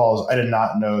client calls. I did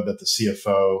not know that the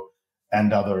CFO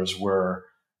and others were,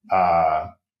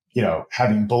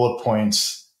 having bullet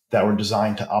points that were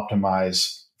designed to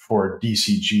optimize for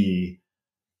DCG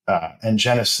and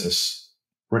Genesis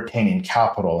retaining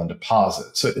capital and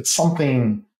deposits. So it's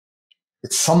something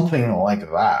like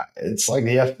that. It's like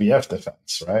the FBF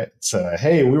defense, right? It's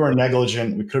hey, we were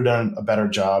negligent. We could have done a better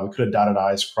job. We could have dotted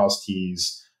I's, crossed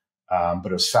T's, but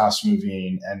it was fast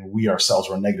moving, and we ourselves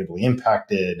were negatively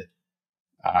impacted.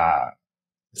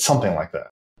 It's something like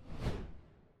that.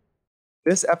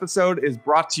 This episode is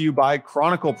brought to you by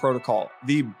Chronicle Protocol,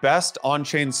 the best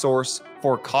on-chain source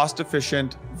for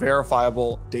cost-efficient,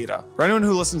 verifiable data. For anyone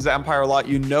who listens to Empire a lot,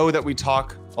 you know that we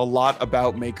talk a lot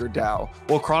about MakerDAO.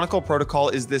 Well, Chronicle Protocol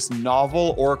is this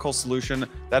novel Oracle solution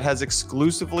that has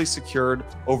exclusively secured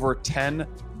over 10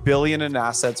 billion in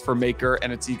assets for Maker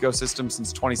and its ecosystem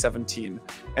since 2017.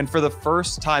 And for the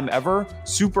first time ever,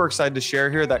 super excited to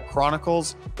share here that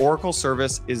Chronicle's Oracle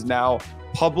service is now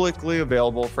publicly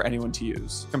available for anyone to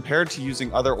use. Compared to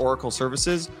using other Oracle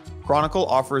services, Chronicle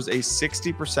offers a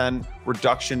 60%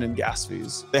 reduction in gas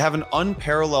fees. They have an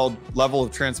unparalleled level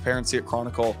of transparency at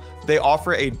Chronicle. They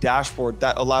offer a dashboard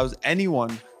that allows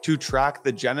anyone to track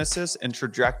the genesis and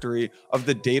trajectory of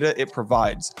the data it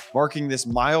provides, marking this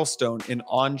milestone in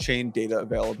on-chain data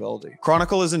availability.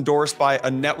 Chronicle is endorsed by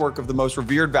a network of the most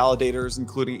revered validators,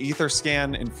 including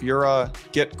Etherscan, Infura,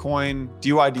 Gitcoin,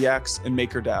 DYDX, and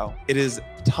MakerDAO. It is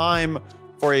time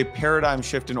for a paradigm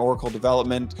shift in Oracle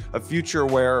development, a future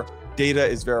where data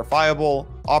is verifiable,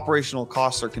 operational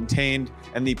costs are contained,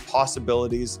 and the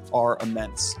possibilities are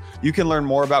immense. You can learn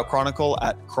more about Chronicle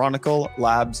at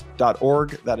chroniclelabs.org.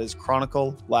 That is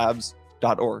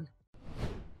chroniclelabs.org.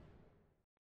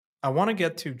 I want to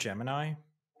get to Gemini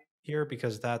here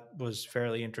because that was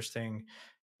fairly interesting.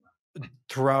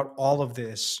 Throughout all of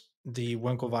this, the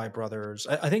Winklevi brothers,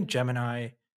 I think Gemini,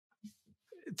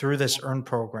 through this earn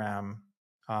program,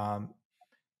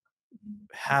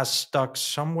 has stuck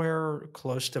somewhere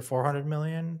close to 400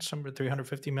 million, somewhere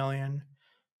 350 million,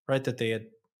 right? That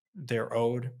they're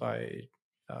owed by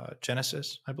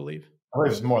Genesis, I believe. I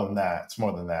believe it's more than that. It's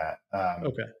more than that.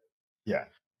 Okay. Yeah.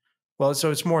 Well,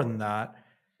 so it's more than that.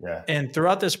 Yeah. And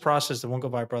throughout this process, the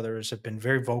Winklevi brothers have been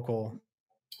very vocal,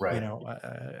 Right. you know,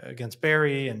 against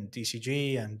Barry and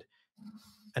DCG, and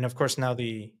of course now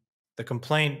the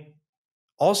complaint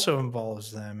also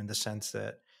involves them in the sense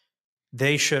that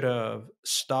they should have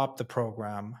stopped the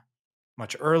program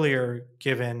much earlier,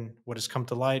 given what has come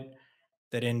to light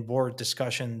that in board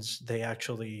discussions, they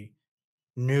actually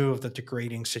knew of the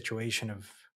degrading situation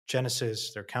of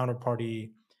Genesis, their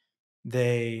counterparty.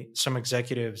 Some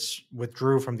executives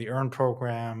withdrew from the earn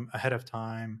program ahead of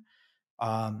time.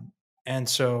 And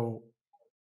so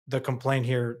the complaint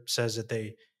here says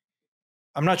that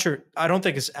I'm not sure, I don't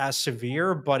think it's as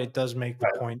severe, but it does make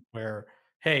the point where,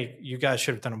 hey, you guys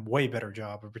should have done a way better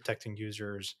job of protecting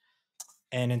users.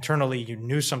 And internally, you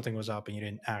knew something was up and you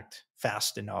didn't act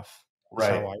fast enough.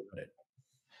 Right. That's how I read it.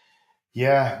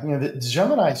 Yeah. The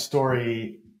Gemini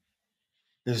story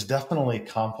is definitely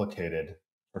complicated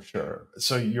for sure.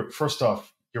 So first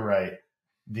off, you're right.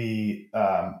 The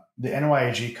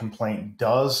NYAG complaint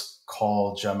does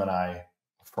call Gemini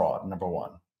fraud, number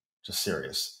one, just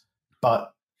serious.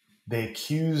 But they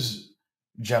accuse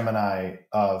Gemini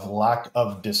of lack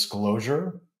of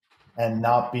disclosure and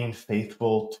not being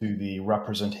faithful to the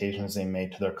representations they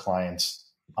made to their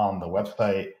clients on the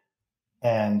website.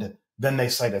 And then they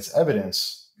cite as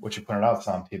evidence, which you pointed out,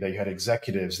 Santi, that you had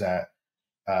executives that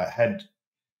had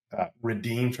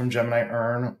redeemed from Gemini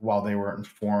Earn while they were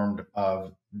informed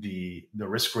of the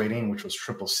risk rating, which was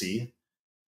CCC.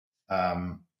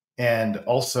 And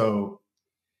also,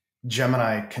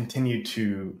 Gemini continued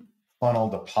to funnel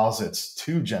deposits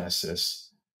to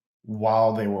Genesis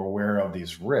while they were aware of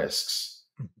these risks.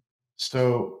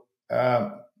 So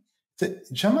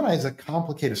Gemini is a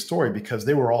complicated story because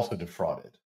they were also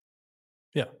defrauded.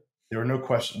 Yeah. There's no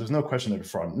question they're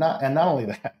defrauded. Not only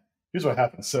that, here's what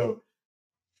happened. So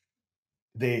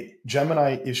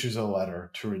Gemini issues a letter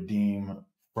to redeem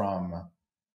from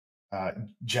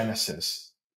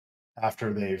Genesis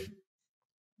after they've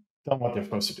done what they're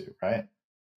supposed to do, right?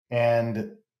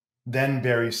 And then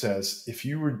Barry says, if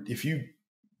you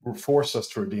force us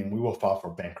to redeem, we will file for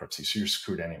bankruptcy, so you're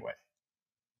screwed anyway.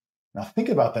 Now think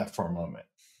about that for a moment,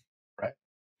 right?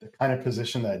 The kind of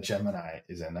position that Gemini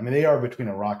is in. I mean, they are between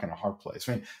a rock and a hard place.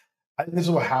 I mean, this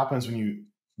is what happens when you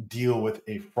deal with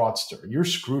a fraudster. You're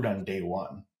screwed on day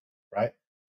one, right?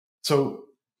 So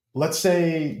let's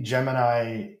say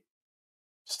Gemini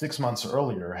 6 months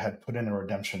earlier had put in a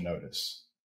redemption notice.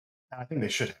 And I think they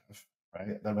should have, right?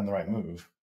 That would have been the right move.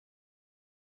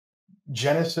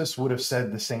 Genesis would have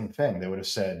said the same thing. They would have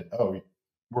said, oh,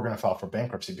 we're going to file for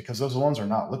bankruptcy because those loans are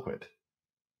not liquid.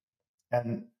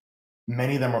 And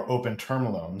Many of them are open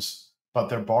term loans, but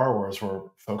their borrowers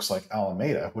were folks like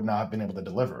Alameda who would not have been able to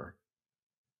deliver.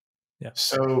 Yeah.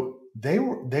 So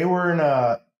they're in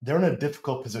a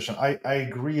difficult position. I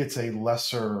agree it's a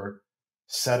lesser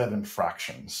set of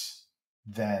infractions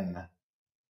than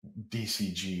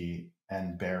DCG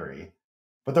and Barry,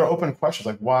 but there are open questions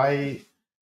like why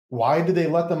did they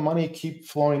let the money keep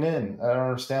flowing in? I don't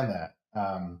understand that.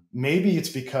 Maybe it's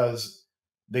because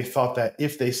they thought that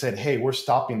if they said, "Hey, we're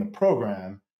stopping the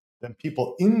program," then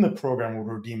people in the program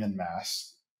would redeem in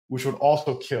mass, which would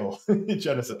also kill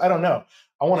Genesis. I don't know.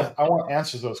 I want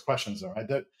answers to those questions, though.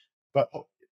 But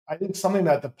I think something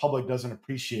that the public doesn't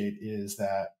appreciate is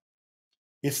that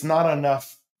it's not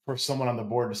enough for someone on the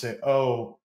board to say,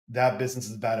 "Oh, that business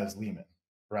is as bad as Lehman,"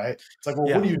 right? It's like, well,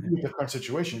 what do you do with the current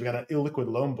situation? You've got an illiquid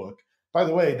loan book. By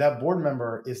the way, that board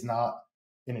member is not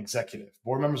an executive.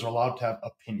 Board members are allowed to have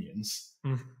opinions.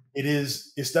 Mhm.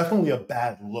 It's definitely a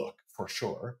bad look for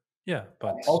sure. Yeah,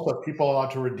 but Also, people are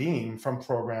allowed to redeem from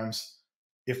programs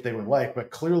if they would like, but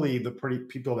clearly the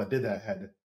people that did that had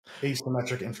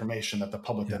asymmetric information that the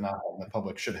public did not have and the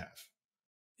public should have.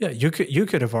 yeah, you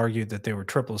could have argued that they were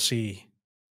triple C.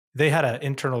 They had an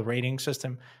internal rating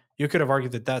system. You could have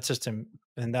argued that that system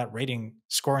and that rating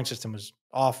scoring system was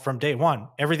off from day one.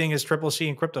 Everything is triple C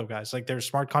in crypto, guys. Like there's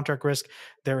smart contract risk,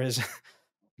 there is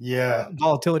Yeah.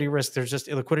 volatility risk, there's just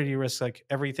illiquidity risk, like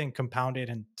everything compounded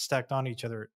and stacked on each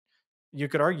other. You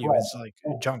could argue it's like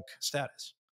junk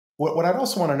status. What I'd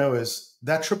also want to know is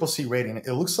that triple C rating,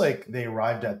 it looks like they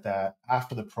arrived at that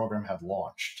after the program had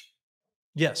launched.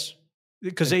 Yes,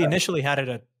 because they initially had it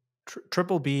at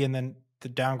triple B and then they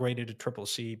downgraded to triple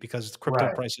C because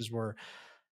crypto prices were,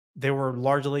 they were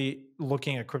largely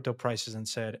looking at crypto prices and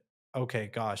said, okay,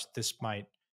 gosh, this might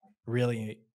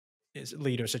really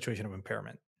lead to a situation of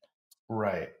impairment.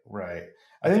 Right.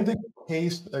 I think the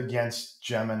case against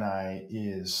Gemini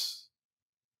is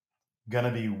going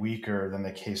to be weaker than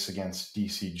the case against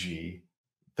DCG.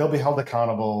 They'll be held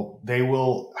accountable. They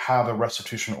will have a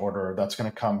restitution order that's going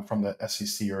to come from the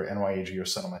SEC or NYAG or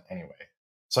settlement anyway.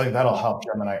 So I think that'll help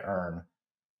Gemini earn.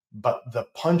 But the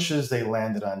punches they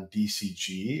landed on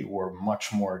DCG were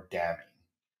much more damning.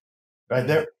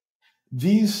 Right?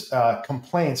 These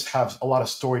complaints have a lot of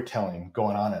storytelling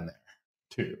going on in there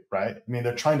too, right? I mean,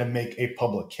 they're trying to make a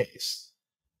public case.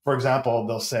 For example,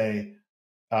 they'll say,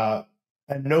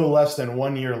 and no less than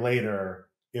 1 year later,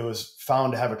 it was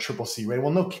found to have a triple C rate.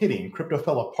 Well, no kidding, crypto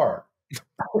fell apart.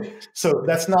 So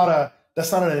that's not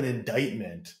an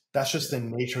indictment. That's just the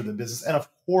nature of the business. And of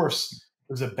course,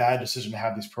 it was a bad decision to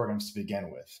have these programs to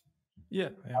begin with. Yeah.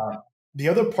 The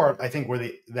other part, I think, where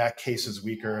that case is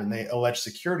weaker and they allege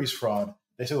securities fraud,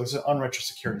 they say, look, it's an unregistered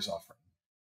securities offering.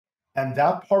 And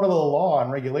that part of the law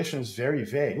and regulation is very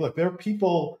vague. Look, there are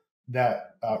people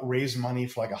that raise money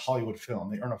for like a Hollywood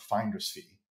film. They earn a finder's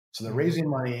fee. So they're raising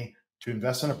money to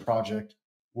invest in a project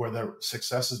where their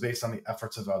success is based on the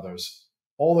efforts of others.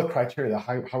 All the criteria, the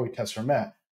Howey tests are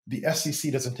met. The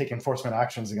SEC doesn't take enforcement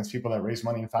actions against people that raise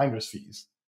money in finder's fees,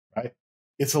 right?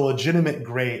 It's a legitimate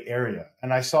gray area.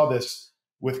 And I saw this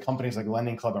with companies like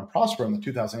Lending Club and Prosper in the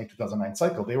 2008-2009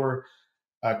 cycle. They were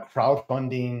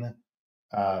crowdfunding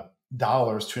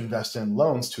dollars to invest in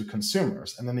loans to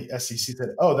consumers. And then the SEC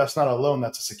said, oh, that's not a loan,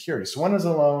 that's a security. So when is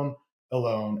a loan,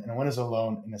 and when is a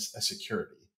loan in a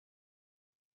security?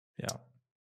 Yeah.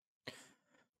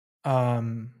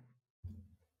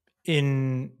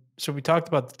 So we talked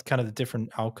about kind of the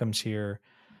different outcomes here.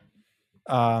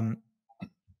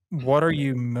 What are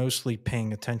you mostly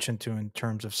paying attention to in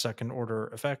terms of second order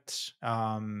effects?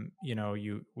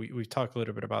 We've talked a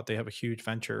little bit about, they have a huge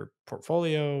venture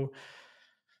portfolio.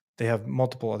 They have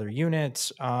multiple other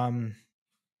units. In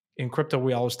crypto,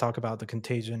 we always talk about the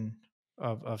contagion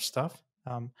of stuff.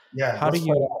 How do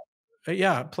you,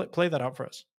 play that out for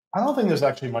us? I don't think there's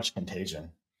actually much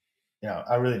contagion.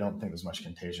 I really don't think there's much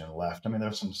contagion left. I mean,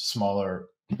 there's some smaller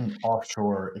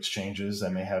offshore exchanges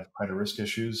that may have credit risk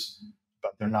issues,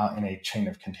 but they're not in a chain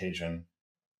of contagion.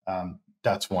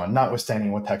 That's one.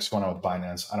 Notwithstanding what text going on with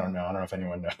Binance, I don't know if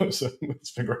anyone knows. So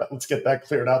let's get that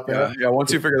cleared out there. Yeah.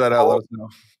 Once you figure that out, let us know.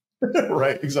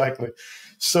 Right, exactly.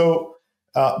 So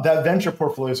that venture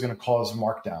portfolio is going to cause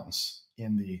markdowns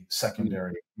in the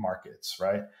secondary markets,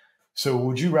 right? So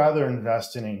would you rather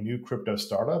invest in a new crypto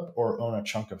startup or own a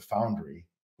chunk of Foundry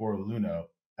or Luno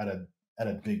at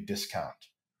a big discount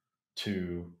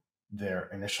to their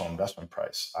initial investment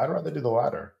price? I'd rather do the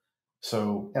latter.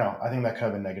 So, I think that could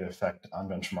have a negative effect on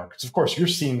venture markets. Of course, you're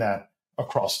seeing that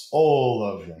across all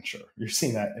of venture. You're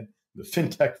seeing that in the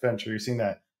fintech venture. You're seeing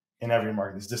that in every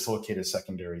market. These dislocated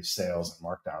secondary sales and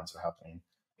markdowns are happening.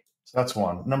 So that's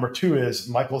one. Number two is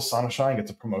Michael Sonnenschein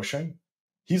gets a promotion.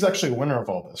 He's actually a winner of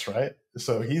all this, right?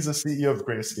 So he's the CEO of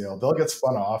Grayscale. They'll get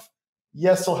spun off.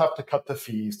 Yes, they'll have to cut the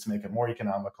fees to make it more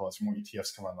economical as more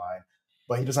ETFs come online,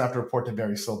 but he doesn't have to report to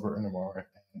Barry Silbert anymore.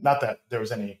 Not that there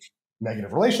was any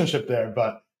negative relationship there,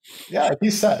 but yeah,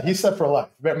 he's set for life.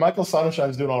 Michael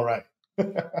Sonnenschein's doing all right.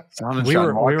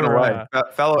 Sonnenschein walking away.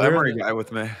 Fellow Emory guy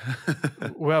with me.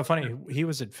 Well, funny, he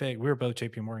was at FIG. We were both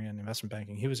JP Morgan investment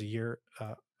banking. He was a year,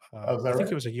 I think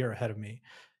he was a year ahead of me.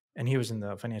 And he was in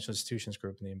the financial institutions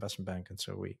group in the investment bank. And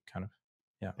so we kind of,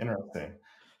 yeah. Interesting.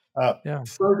 Yeah.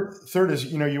 Third is,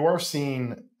 you are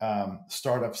seeing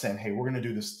startups saying, hey, we're going to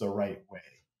do this the right way,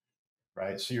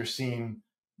 right? So you're seeing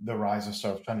the rise of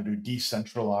startups trying to do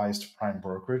decentralized prime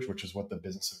brokerage, which is what the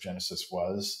business of Genesis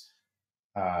was.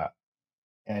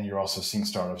 And you're also seeing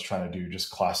startups trying to do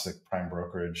just classic prime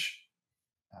brokerage.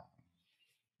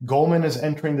 Goldman is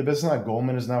entering the business.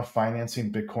 Goldman is now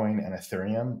financing Bitcoin and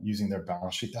Ethereum using their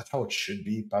balance sheet. That's how it should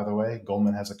be, by the way.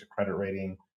 Goldman has like a credit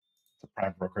rating for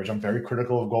prime brokerage. I'm very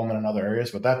critical of Goldman in other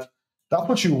areas, but that's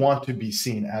what you want to be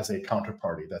seen as a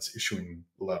counterparty that's issuing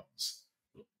loans.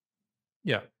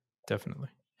 Yeah, definitely.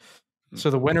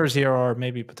 So the winners here are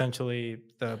maybe potentially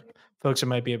the folks that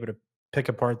might be able to pick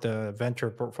apart the venture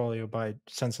portfolio by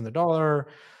cents on the dollar,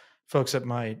 folks that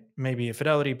might, maybe a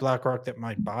Fidelity, BlackRock that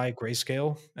might buy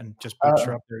Grayscale and just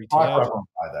bootstrap their ETF. BlackRock won't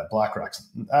buy that. BlackRock's,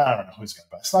 I don't know who's going to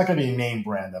buy it. It's not going to be a name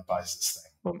brand that buys this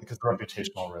thing because of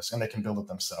reputational risk, and they can build it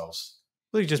themselves.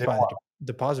 Well, you just buy the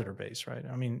depositor base, right?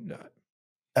 I mean,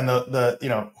 and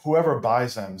the whoever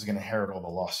buys them is going to inherit all the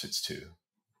lawsuits too.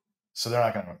 So they're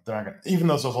not going to, even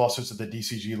those lawsuits at the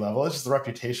DCG level, it's just the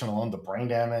reputation alone, the brain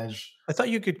damage. I thought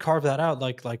you could carve that out,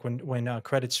 like when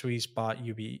Credit Suisse bought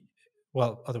UB,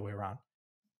 well, other way around,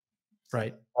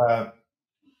 right?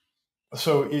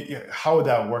 So how would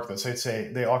that work though? So say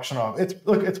they auction off.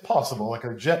 It's possible. Like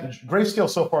Grayscale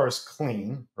so far is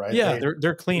clean, right? Yeah,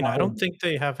 they're clean. I don't think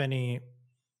they have any.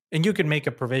 And you can make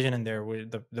a provision in there where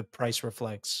the price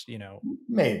reflects,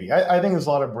 Maybe. I think there's a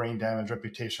lot of brain damage,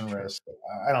 reputation risk.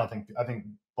 I think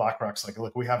BlackRock's like,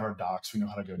 look, we have our docs. We know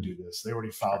how to go do this. They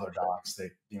already filed their docs.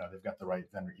 They've got the right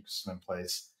vendor ecosystem in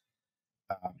place.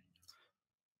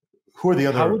 Who are the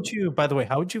other? By the way,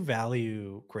 how would you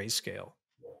value Grayscale?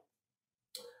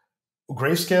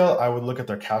 Grayscale, I would look at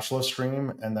their cash flow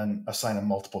stream and then assign a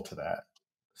multiple to that.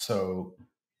 So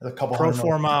a couple pro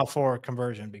forma for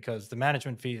conversion, because the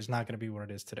management fee is not going to be what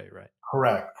it is today, right?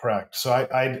 Correct. So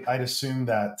I'd assume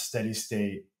that steady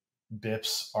state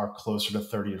bips are closer to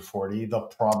 30 to 40. They'll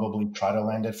probably try to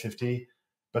land at 50,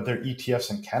 but their ETFs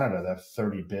in Canada that have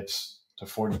 30 bips to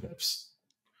 40 bips.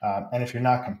 And if you're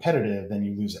not competitive, then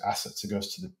you lose assets. It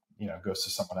goes to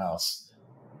someone else.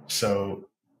 So,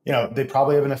 they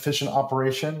probably have an efficient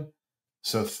operation.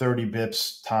 So 30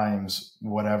 bips times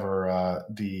whatever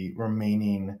the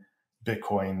remaining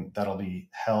Bitcoin that'll be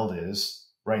held is.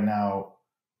 Right now,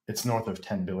 it's north of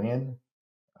 10 billion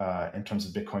in terms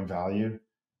of Bitcoin value,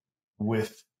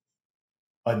 with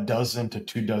a dozen to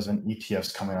 2 dozen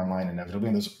ETFs coming online inevitably.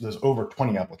 And there's over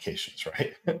 20 applications,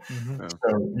 right? Mm-hmm.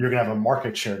 So you're going to have a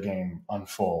market share game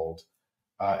unfold.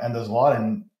 And there's a lot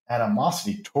of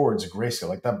animosity towards Grayscale.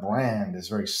 Like, that brand is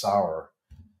very sour.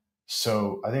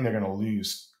 So I think they're going to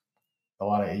lose a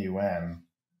lot of AUM.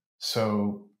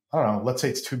 So I don't know, let's say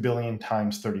it's 2 billion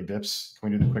times 30 bips. Can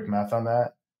we do the quick math on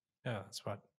that? Yeah, that's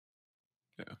fine.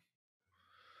 Yeah.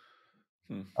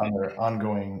 On their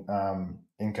ongoing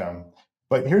income.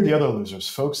 But here are the other losers,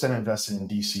 folks that invested in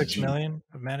DCG. 6 million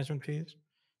of management fees?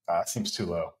 Seems too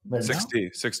low. Maybe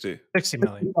 60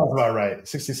 million. Sounds about right.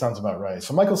 60 sounds about right.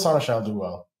 So Michael Sonnenschein will do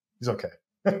well. He's okay.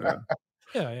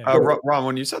 Yeah. Ron,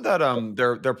 when you said that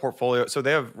their portfolio, so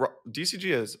they have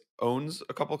DCG owns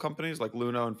a couple of companies like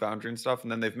Luna and Foundry and stuff,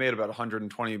 and then they've made about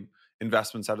 120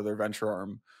 investments out of their venture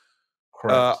arm.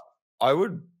 Correct. I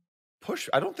would push.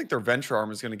 I don't think their venture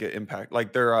arm is going to get impacted.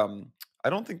 Like I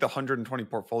don't think the 120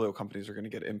 portfolio companies are going to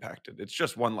get impacted. It's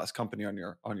just one less company on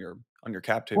your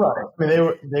cap table. Right. I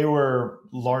mean, they were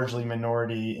largely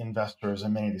minority investors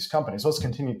in many of these companies. Those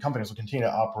companies will continue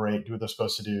to operate, do what they're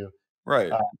supposed to do.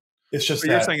 Right. It's just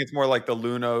you're saying it's more like the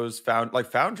Lunos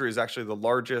Foundry is actually the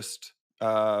largest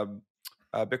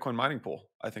Bitcoin mining pool,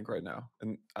 I think, right now,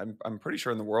 and I'm pretty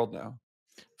sure in the world now.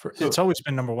 It's always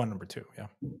been number one, number two.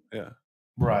 Yeah.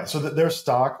 Right. So their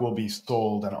stock will be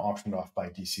sold and auctioned off by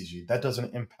DCG. That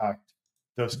doesn't impact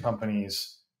those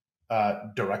companies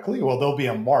directly. Well, there'll be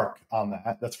a mark on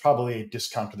that. That's probably a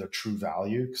discount to their true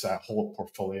value because that whole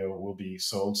portfolio will be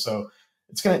sold. So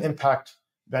it's going to impact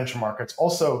venture markets.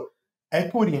 Also,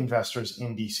 equity investors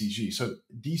in DCG. So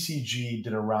DCG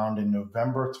did a round in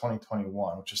November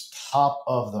 2021, which is top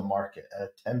of the market at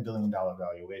a $10 billion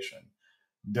valuation.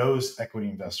 Those equity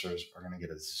investors are going to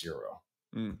get a zero.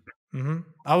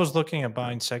 I was looking at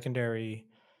buying secondary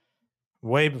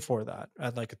way before that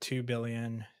at like a 2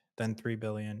 billion, then 3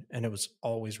 billion, and it was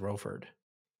always Roford.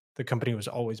 The company was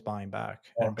always buying back,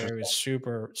 and Barry was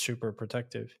super, super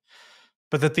protective.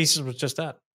 But the thesis was just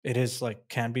that it is like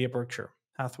can be a Berkshire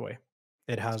Hathaway.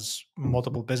 It has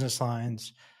multiple business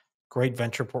lines, great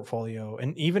venture portfolio,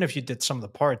 and even if you did some of the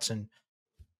parts, and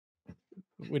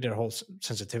we did a whole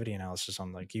sensitivity analysis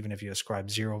on like even if you ascribe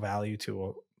zero value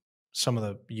to some of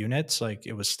the units, like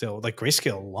it was still like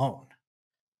Grayscale alone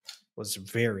was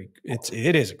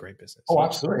it is a great business. Oh,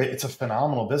 absolutely. It's a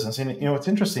phenomenal business. And you know, what's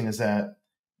interesting is that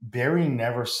Barry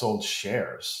never sold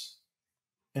shares.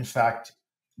 In fact,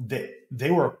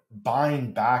 they were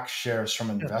buying back shares from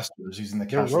investors using the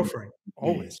cash. They're roofing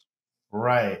always.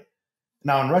 Right.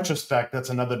 Now, in retrospect, that's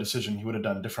another decision he would have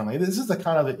done differently. This is the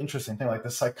kind of the interesting thing, like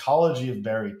the psychology of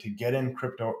Barry to get in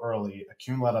crypto early,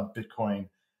 accumulate a Bitcoin,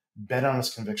 bet on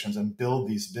his convictions, and build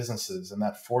these businesses. And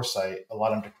that foresight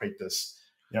allowed him to create this,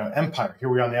 empire. Here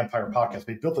we are on the Empire podcast.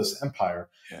 We built this empire,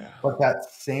 but that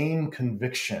same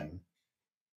conviction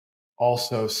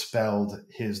also spelled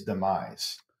his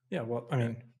demise. Yeah, well, I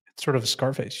mean, it's sort of a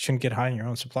Scarface. You shouldn't get high in your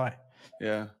own supply.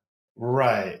 Yeah.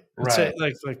 Right.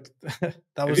 Like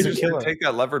that was the killer. Take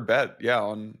that levered bet. Yeah.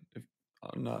 On.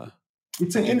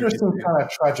 It's an interesting kind of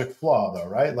tragic flaw, though,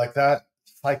 right? Like that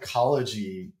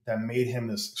psychology that made him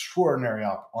this extraordinary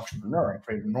entrepreneur and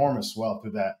created enormous wealth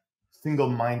through that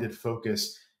single-minded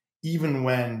focus, even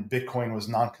when Bitcoin was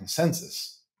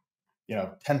non-consensus,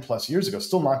 10 plus years ago,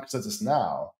 still non-consensus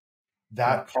now.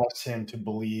 That caused him to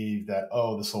believe that,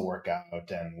 this will work out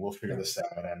and we'll figure this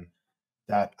out. And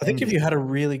that I think if you had a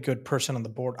really good person on the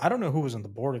board, I don't know who was on the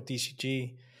board of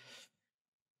DCG,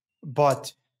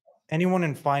 but anyone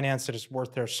in finance that is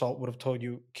worth their salt would have told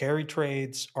you carry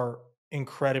trades are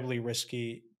incredibly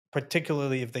risky,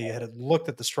 particularly if they had looked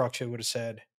at the structure, would have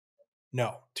said,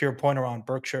 no. To your point around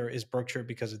Berkshire is Berkshire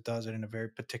because it does it in a very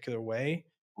particular way.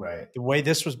 Right. The way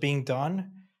this was being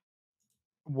done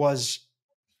was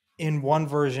in one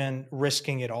version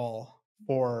risking it all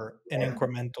for an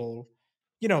incremental,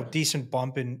 decent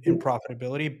bump in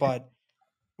profitability, but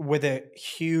with a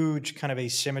huge kind of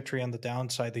asymmetry on the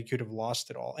downside that you could have lost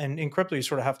it all. And in crypto, you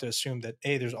sort of have to assume that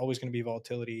there's always going to be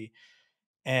volatility,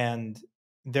 and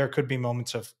there could be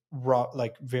moments of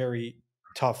very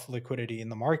tough liquidity in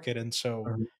the market. And so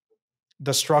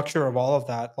the structure of all of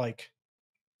that, like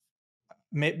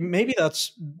maybe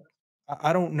that's,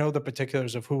 I don't know the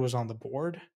particulars of who was on the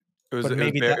board. It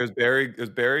was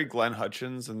Barry, Glenn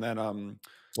Hutchins, and then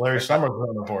Larry Summers was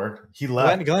on the board. He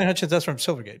left. Glenn Hutchins, that's from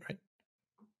Silvergate, right?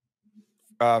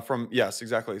 Yes,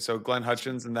 exactly. So Glenn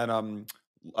Hutchins, and then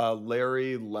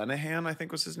Larry Lenehan, I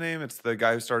think was his name. It's the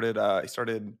guy who started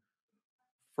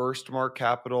First Mark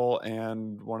Capital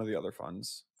and one of the other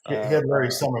funds. He had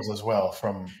Larry Summers as well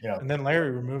and then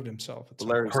Larry removed himself.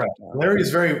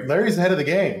 Larry's the head of the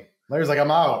game. Larry's like,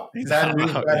 I'm out.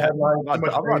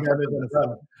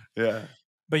 Yeah.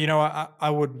 But I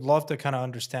would love to kind of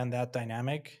understand that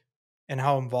dynamic and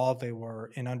how involved they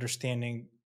were in understanding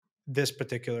this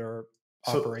particular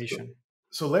operation.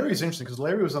 So Larry's interesting because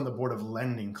Larry was on the board of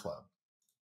Lending Club.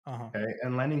 Okay.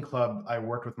 And Lending Club, I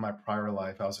worked with my prior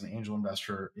life. I was an angel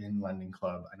investor in Lending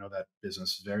Club. I know that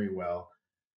business very well.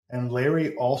 And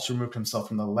Larry also removed himself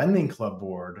from the Lending Club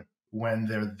board when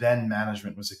their then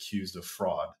management was accused of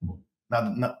fraud.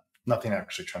 Nothing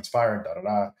actually transpired,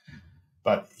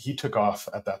 but he took off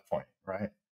at that point, right?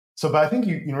 So, but I think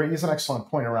you raise an excellent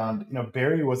point around,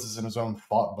 Barry was in his own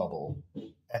thought bubble,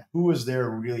 and who was there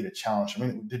really to challenge? I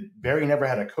mean, Barry never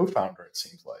had a co-founder, it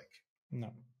seems like. No.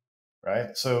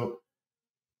 Right? So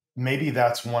maybe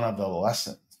that's one of the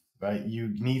lessons, right?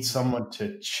 You need someone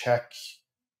to check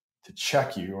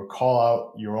you or call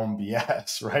out your own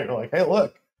BS, right? Or like, hey,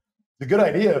 look, it's a good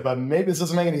idea, but maybe this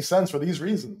doesn't make any sense for these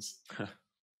reasons.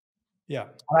 Yeah.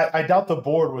 I doubt the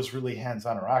board was really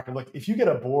hands-on or active. Like if you get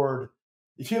a board,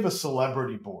 if you have a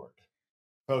celebrity board,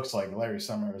 folks like Larry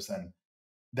Summers, then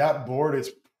that board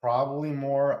is probably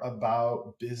more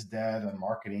about biz dev and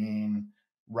marketing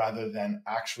rather than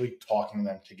actually talking to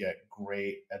them to get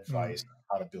great advice on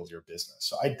how to build your business.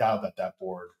 So I doubt that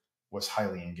board was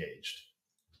highly engaged.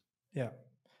 Yeah.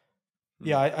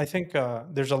 Yeah, I think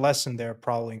there's a lesson there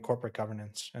probably in corporate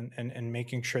governance and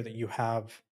making sure that you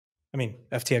have,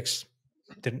 FTX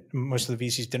most of the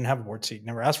VCs didn't have a board seat,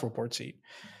 never asked for a board seat.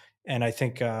 And I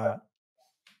think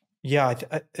Yeah,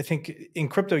 I think in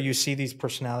crypto you see these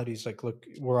personalities like, look,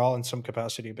 we're all in some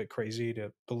capacity a bit crazy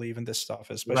to believe in this stuff,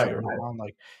 especially Right, early right. on.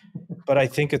 Like, but I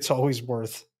think it's always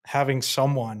worth having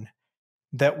someone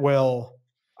that will.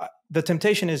 The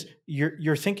temptation is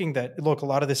you're thinking that, look, a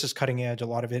lot of this is cutting edge, a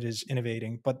lot of it is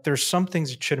innovating, but there's some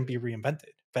things that shouldn't be reinvented.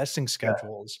 Vesting Yeah,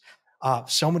 schedules,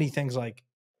 so many things like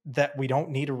that. We don't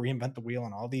need to reinvent the wheel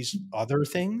on all these other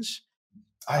things.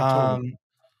 I totally. Um,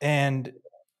 and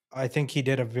I think he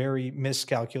did a very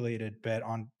miscalculated bet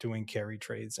on doing carry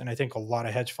trades. And I think a lot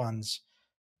of hedge funds,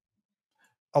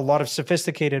 a lot of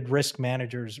sophisticated risk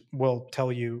managers will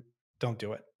tell you, don't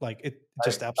do it. Like it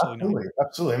just absolutely not. Absolutely,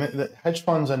 absolutely. I mean, the hedge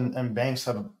funds and banks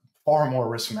have far more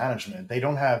risk management. They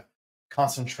don't have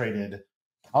concentrated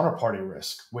counterparty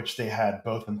risk, which they had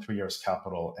both in 3 Years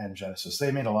Capital and Genesis.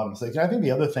 They made a lot of mistakes. And I think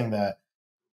the other thing that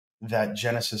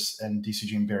Genesis and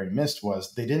DCG and Barry missed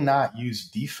was they did not use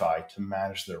DeFi to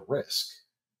manage their risk.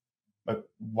 But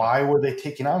why were they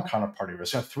taking on counterparty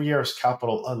risk? 3 Years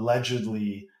Capital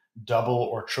allegedly double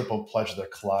or triple pledged their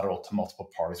collateral to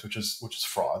multiple parties, which is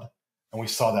fraud. And we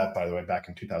saw that, by the way, back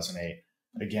in 2008,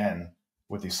 again,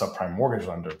 with these subprime mortgage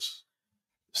lenders.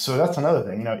 So that's another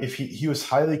thing. If he was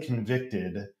highly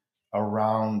convicted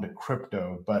around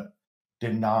crypto, but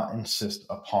did not insist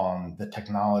upon the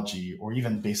technology or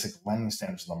even basic lending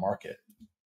standards in the market.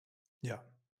 Yeah.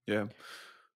 Yeah.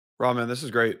 Raman, this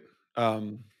is great.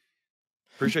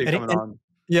 Appreciate you coming on.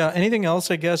 Yeah. Anything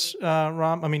else, I guess,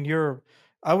 Ram? I mean,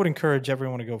 I would encourage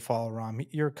everyone to go follow Ram.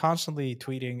 You're constantly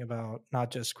tweeting about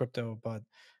not just crypto, but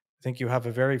I think you have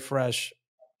a very fresh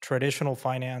traditional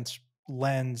finance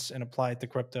lens and apply it to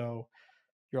crypto.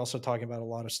 You're also talking about a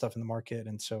lot of stuff in the market.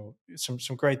 And so some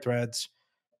great threads.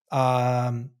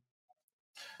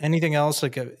 Anything else,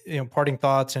 like, parting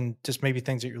thoughts and just maybe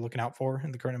things that you're looking out for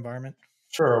in the current environment?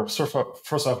 Sure.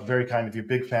 First off, very kind of you.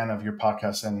 Big fan of your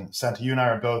podcast. And Santa, you and I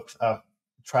are both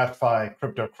TradFi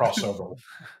crypto crossover.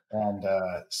 And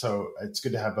so it's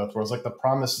good to have both worlds. Like the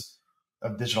promise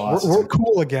of digital assets. We're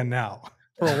cool again now.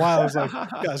 For a while, I was like,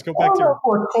 guys, go back to if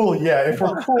we're cool. Yeah. If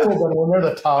we're cool, then we're near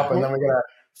the top and then we're going to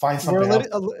find something else.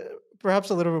 Perhaps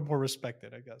a little bit more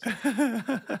respected, I guess.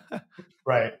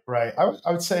 Right.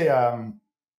 I would say,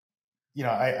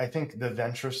 I think the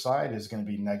venture side is going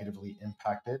to be negatively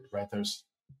impacted, right? There's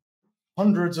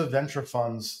hundreds of venture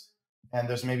funds and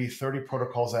there's maybe 30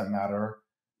 protocols that matter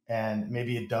and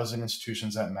maybe a dozen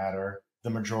institutions that matter, the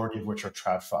majority of which are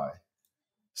TradFi.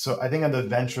 So I think on the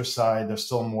venture side, there's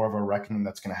still more of a reckoning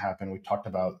that's going to happen. We talked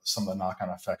about some of the knock-on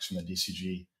effects from the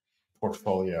DCG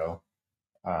portfolio.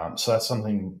 So that's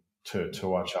something to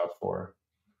watch out for.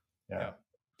 Yeah.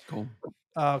 Cool.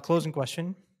 Closing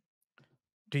question.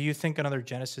 Do you think another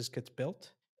Genesis gets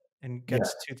built and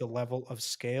gets to the level of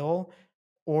scale,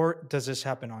 or does this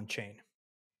happen on chain?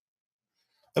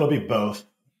 It'll be both.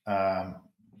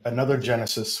 Another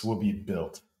Genesis will be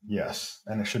built, yes,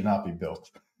 and it should not be built.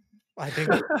 I think,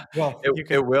 well,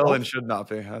 it will and should not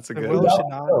be. That's a good. It will, should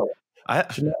not.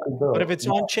 Should not be built. But if it's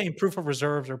on chain, proof of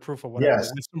reserves or proof of whatever,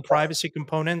 with some privacy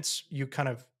components, you kind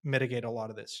of mitigate a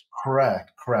lot of this.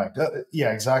 Correct.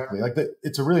 Yeah, exactly.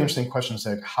 It's a really interesting question to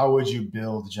say, how would you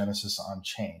build Genesis on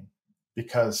chain?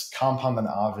 Because Compound and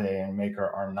Aave and Maker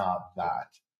are not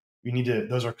that. You need to,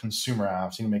 those are consumer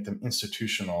apps. You need to make them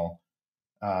institutional.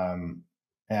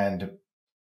 And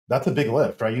that's a big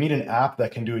lift, right? You need an app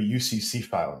that can do a UCC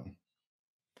filing.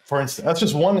 For instance, that's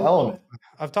just one element.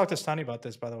 I've talked to Stani about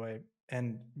this, by the way,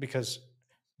 and because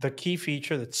the key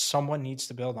feature that someone needs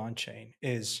to build on chain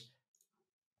is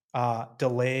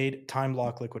delayed time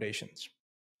lock liquidations.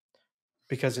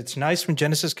 Because it's nice when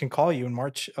Genesis can call you in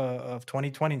March of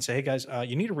 2020 and say, "Hey guys,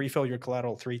 you need to refill your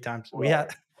collateral 3 times." I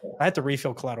had to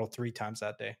refill collateral 3 times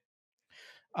that day.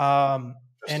 And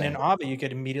in Aave, you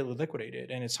get immediately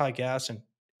liquidated, and it's high gas. And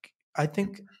I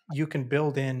think you can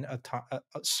build in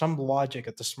some logic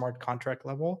at the smart contract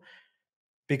level,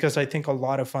 because I think a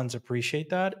lot of funds appreciate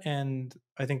that, and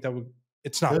I think that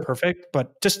it's not perfect,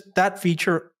 but just that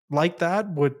feature like that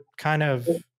would kind of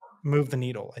move the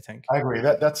needle, I think. I agree.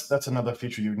 That's another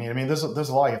feature you need. I mean, there's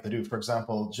a lot you have to do. For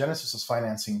example, Genesis is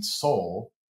financing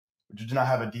Sol, which did not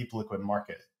have a deep liquid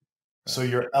market. Right. So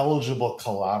your eligible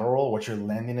collateral, what you're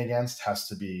lending against, has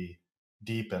to be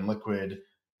deep and liquid.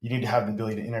 You need to have the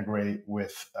ability to integrate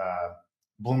with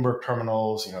Bloomberg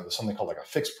terminals. There's something called like a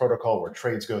fixed protocol where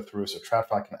trades go through, so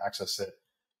TradFi can access it.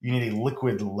 You need a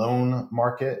liquid loan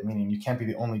market, meaning you can't be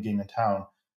the only game in town.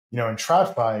 In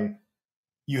TradFi,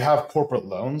 you have corporate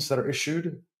loans that are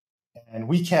issued, and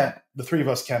the 3 of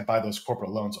us can't buy those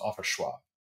corporate loans off of Schwab.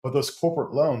 But those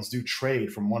corporate loans do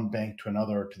trade from one bank to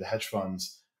another to the hedge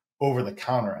funds over the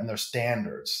counter, and there's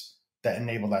standards that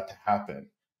enable that to happen.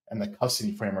 and the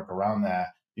custody framework around that.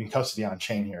 You can custody on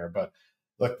chain here, but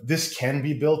look, this can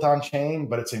be built on chain,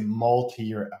 but it's a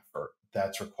multi-year effort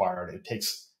that's required. It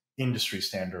takes industry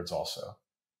standards also.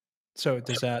 So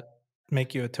does that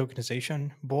make you a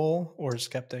tokenization bull or a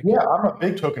skeptic? Yeah, I'm a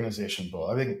big tokenization bull.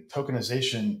 I think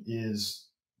tokenization is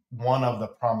one of the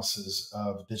promises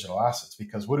of digital assets,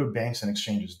 because what do banks and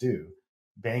exchanges do?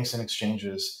 Banks and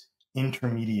exchanges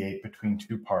intermediate between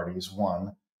two parties.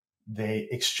 One, they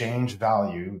exchange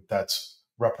value that's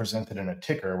represented in a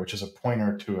ticker, which is a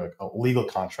pointer to a legal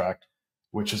contract,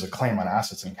 which is a claim on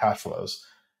assets and cash flows.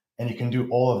 And you can do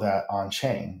all of that on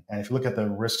chain. And if you look at the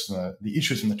risks and the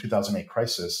issues in the 2008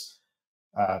 crisis,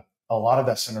 a lot of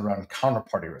that centered around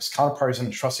counterparty risk. Counterparties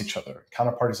didn't trust each other.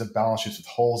 Counterparties have balance sheets with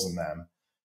holes in them.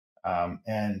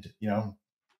 And,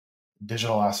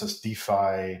 digital assets,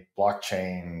 DeFi,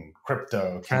 blockchain,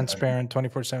 crypto. Transparent,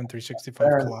 24/7, 365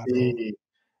 collateral.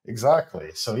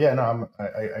 Exactly. So yeah, no,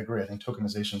 I agree. I think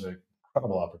tokenization is an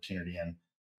incredible opportunity, and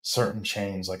certain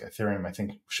chains like Ethereum, I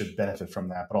think, should benefit from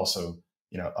that, but also,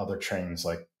 other chains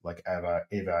like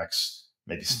AVAX,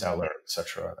 maybe Stellar,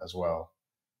 etc. as well.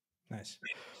 Nice.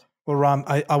 Well, Ram,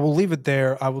 I will leave it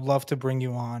there. I would love to bring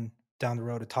you on down the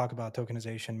road to talk about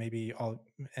tokenization, maybe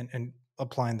and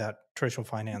applying that traditional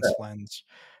finance lens.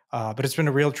 But it's been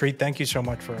a real treat. Thank you so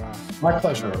much for. My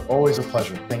pleasure. Always a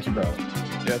pleasure. Thank you both.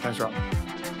 Yeah, thanks, Ram.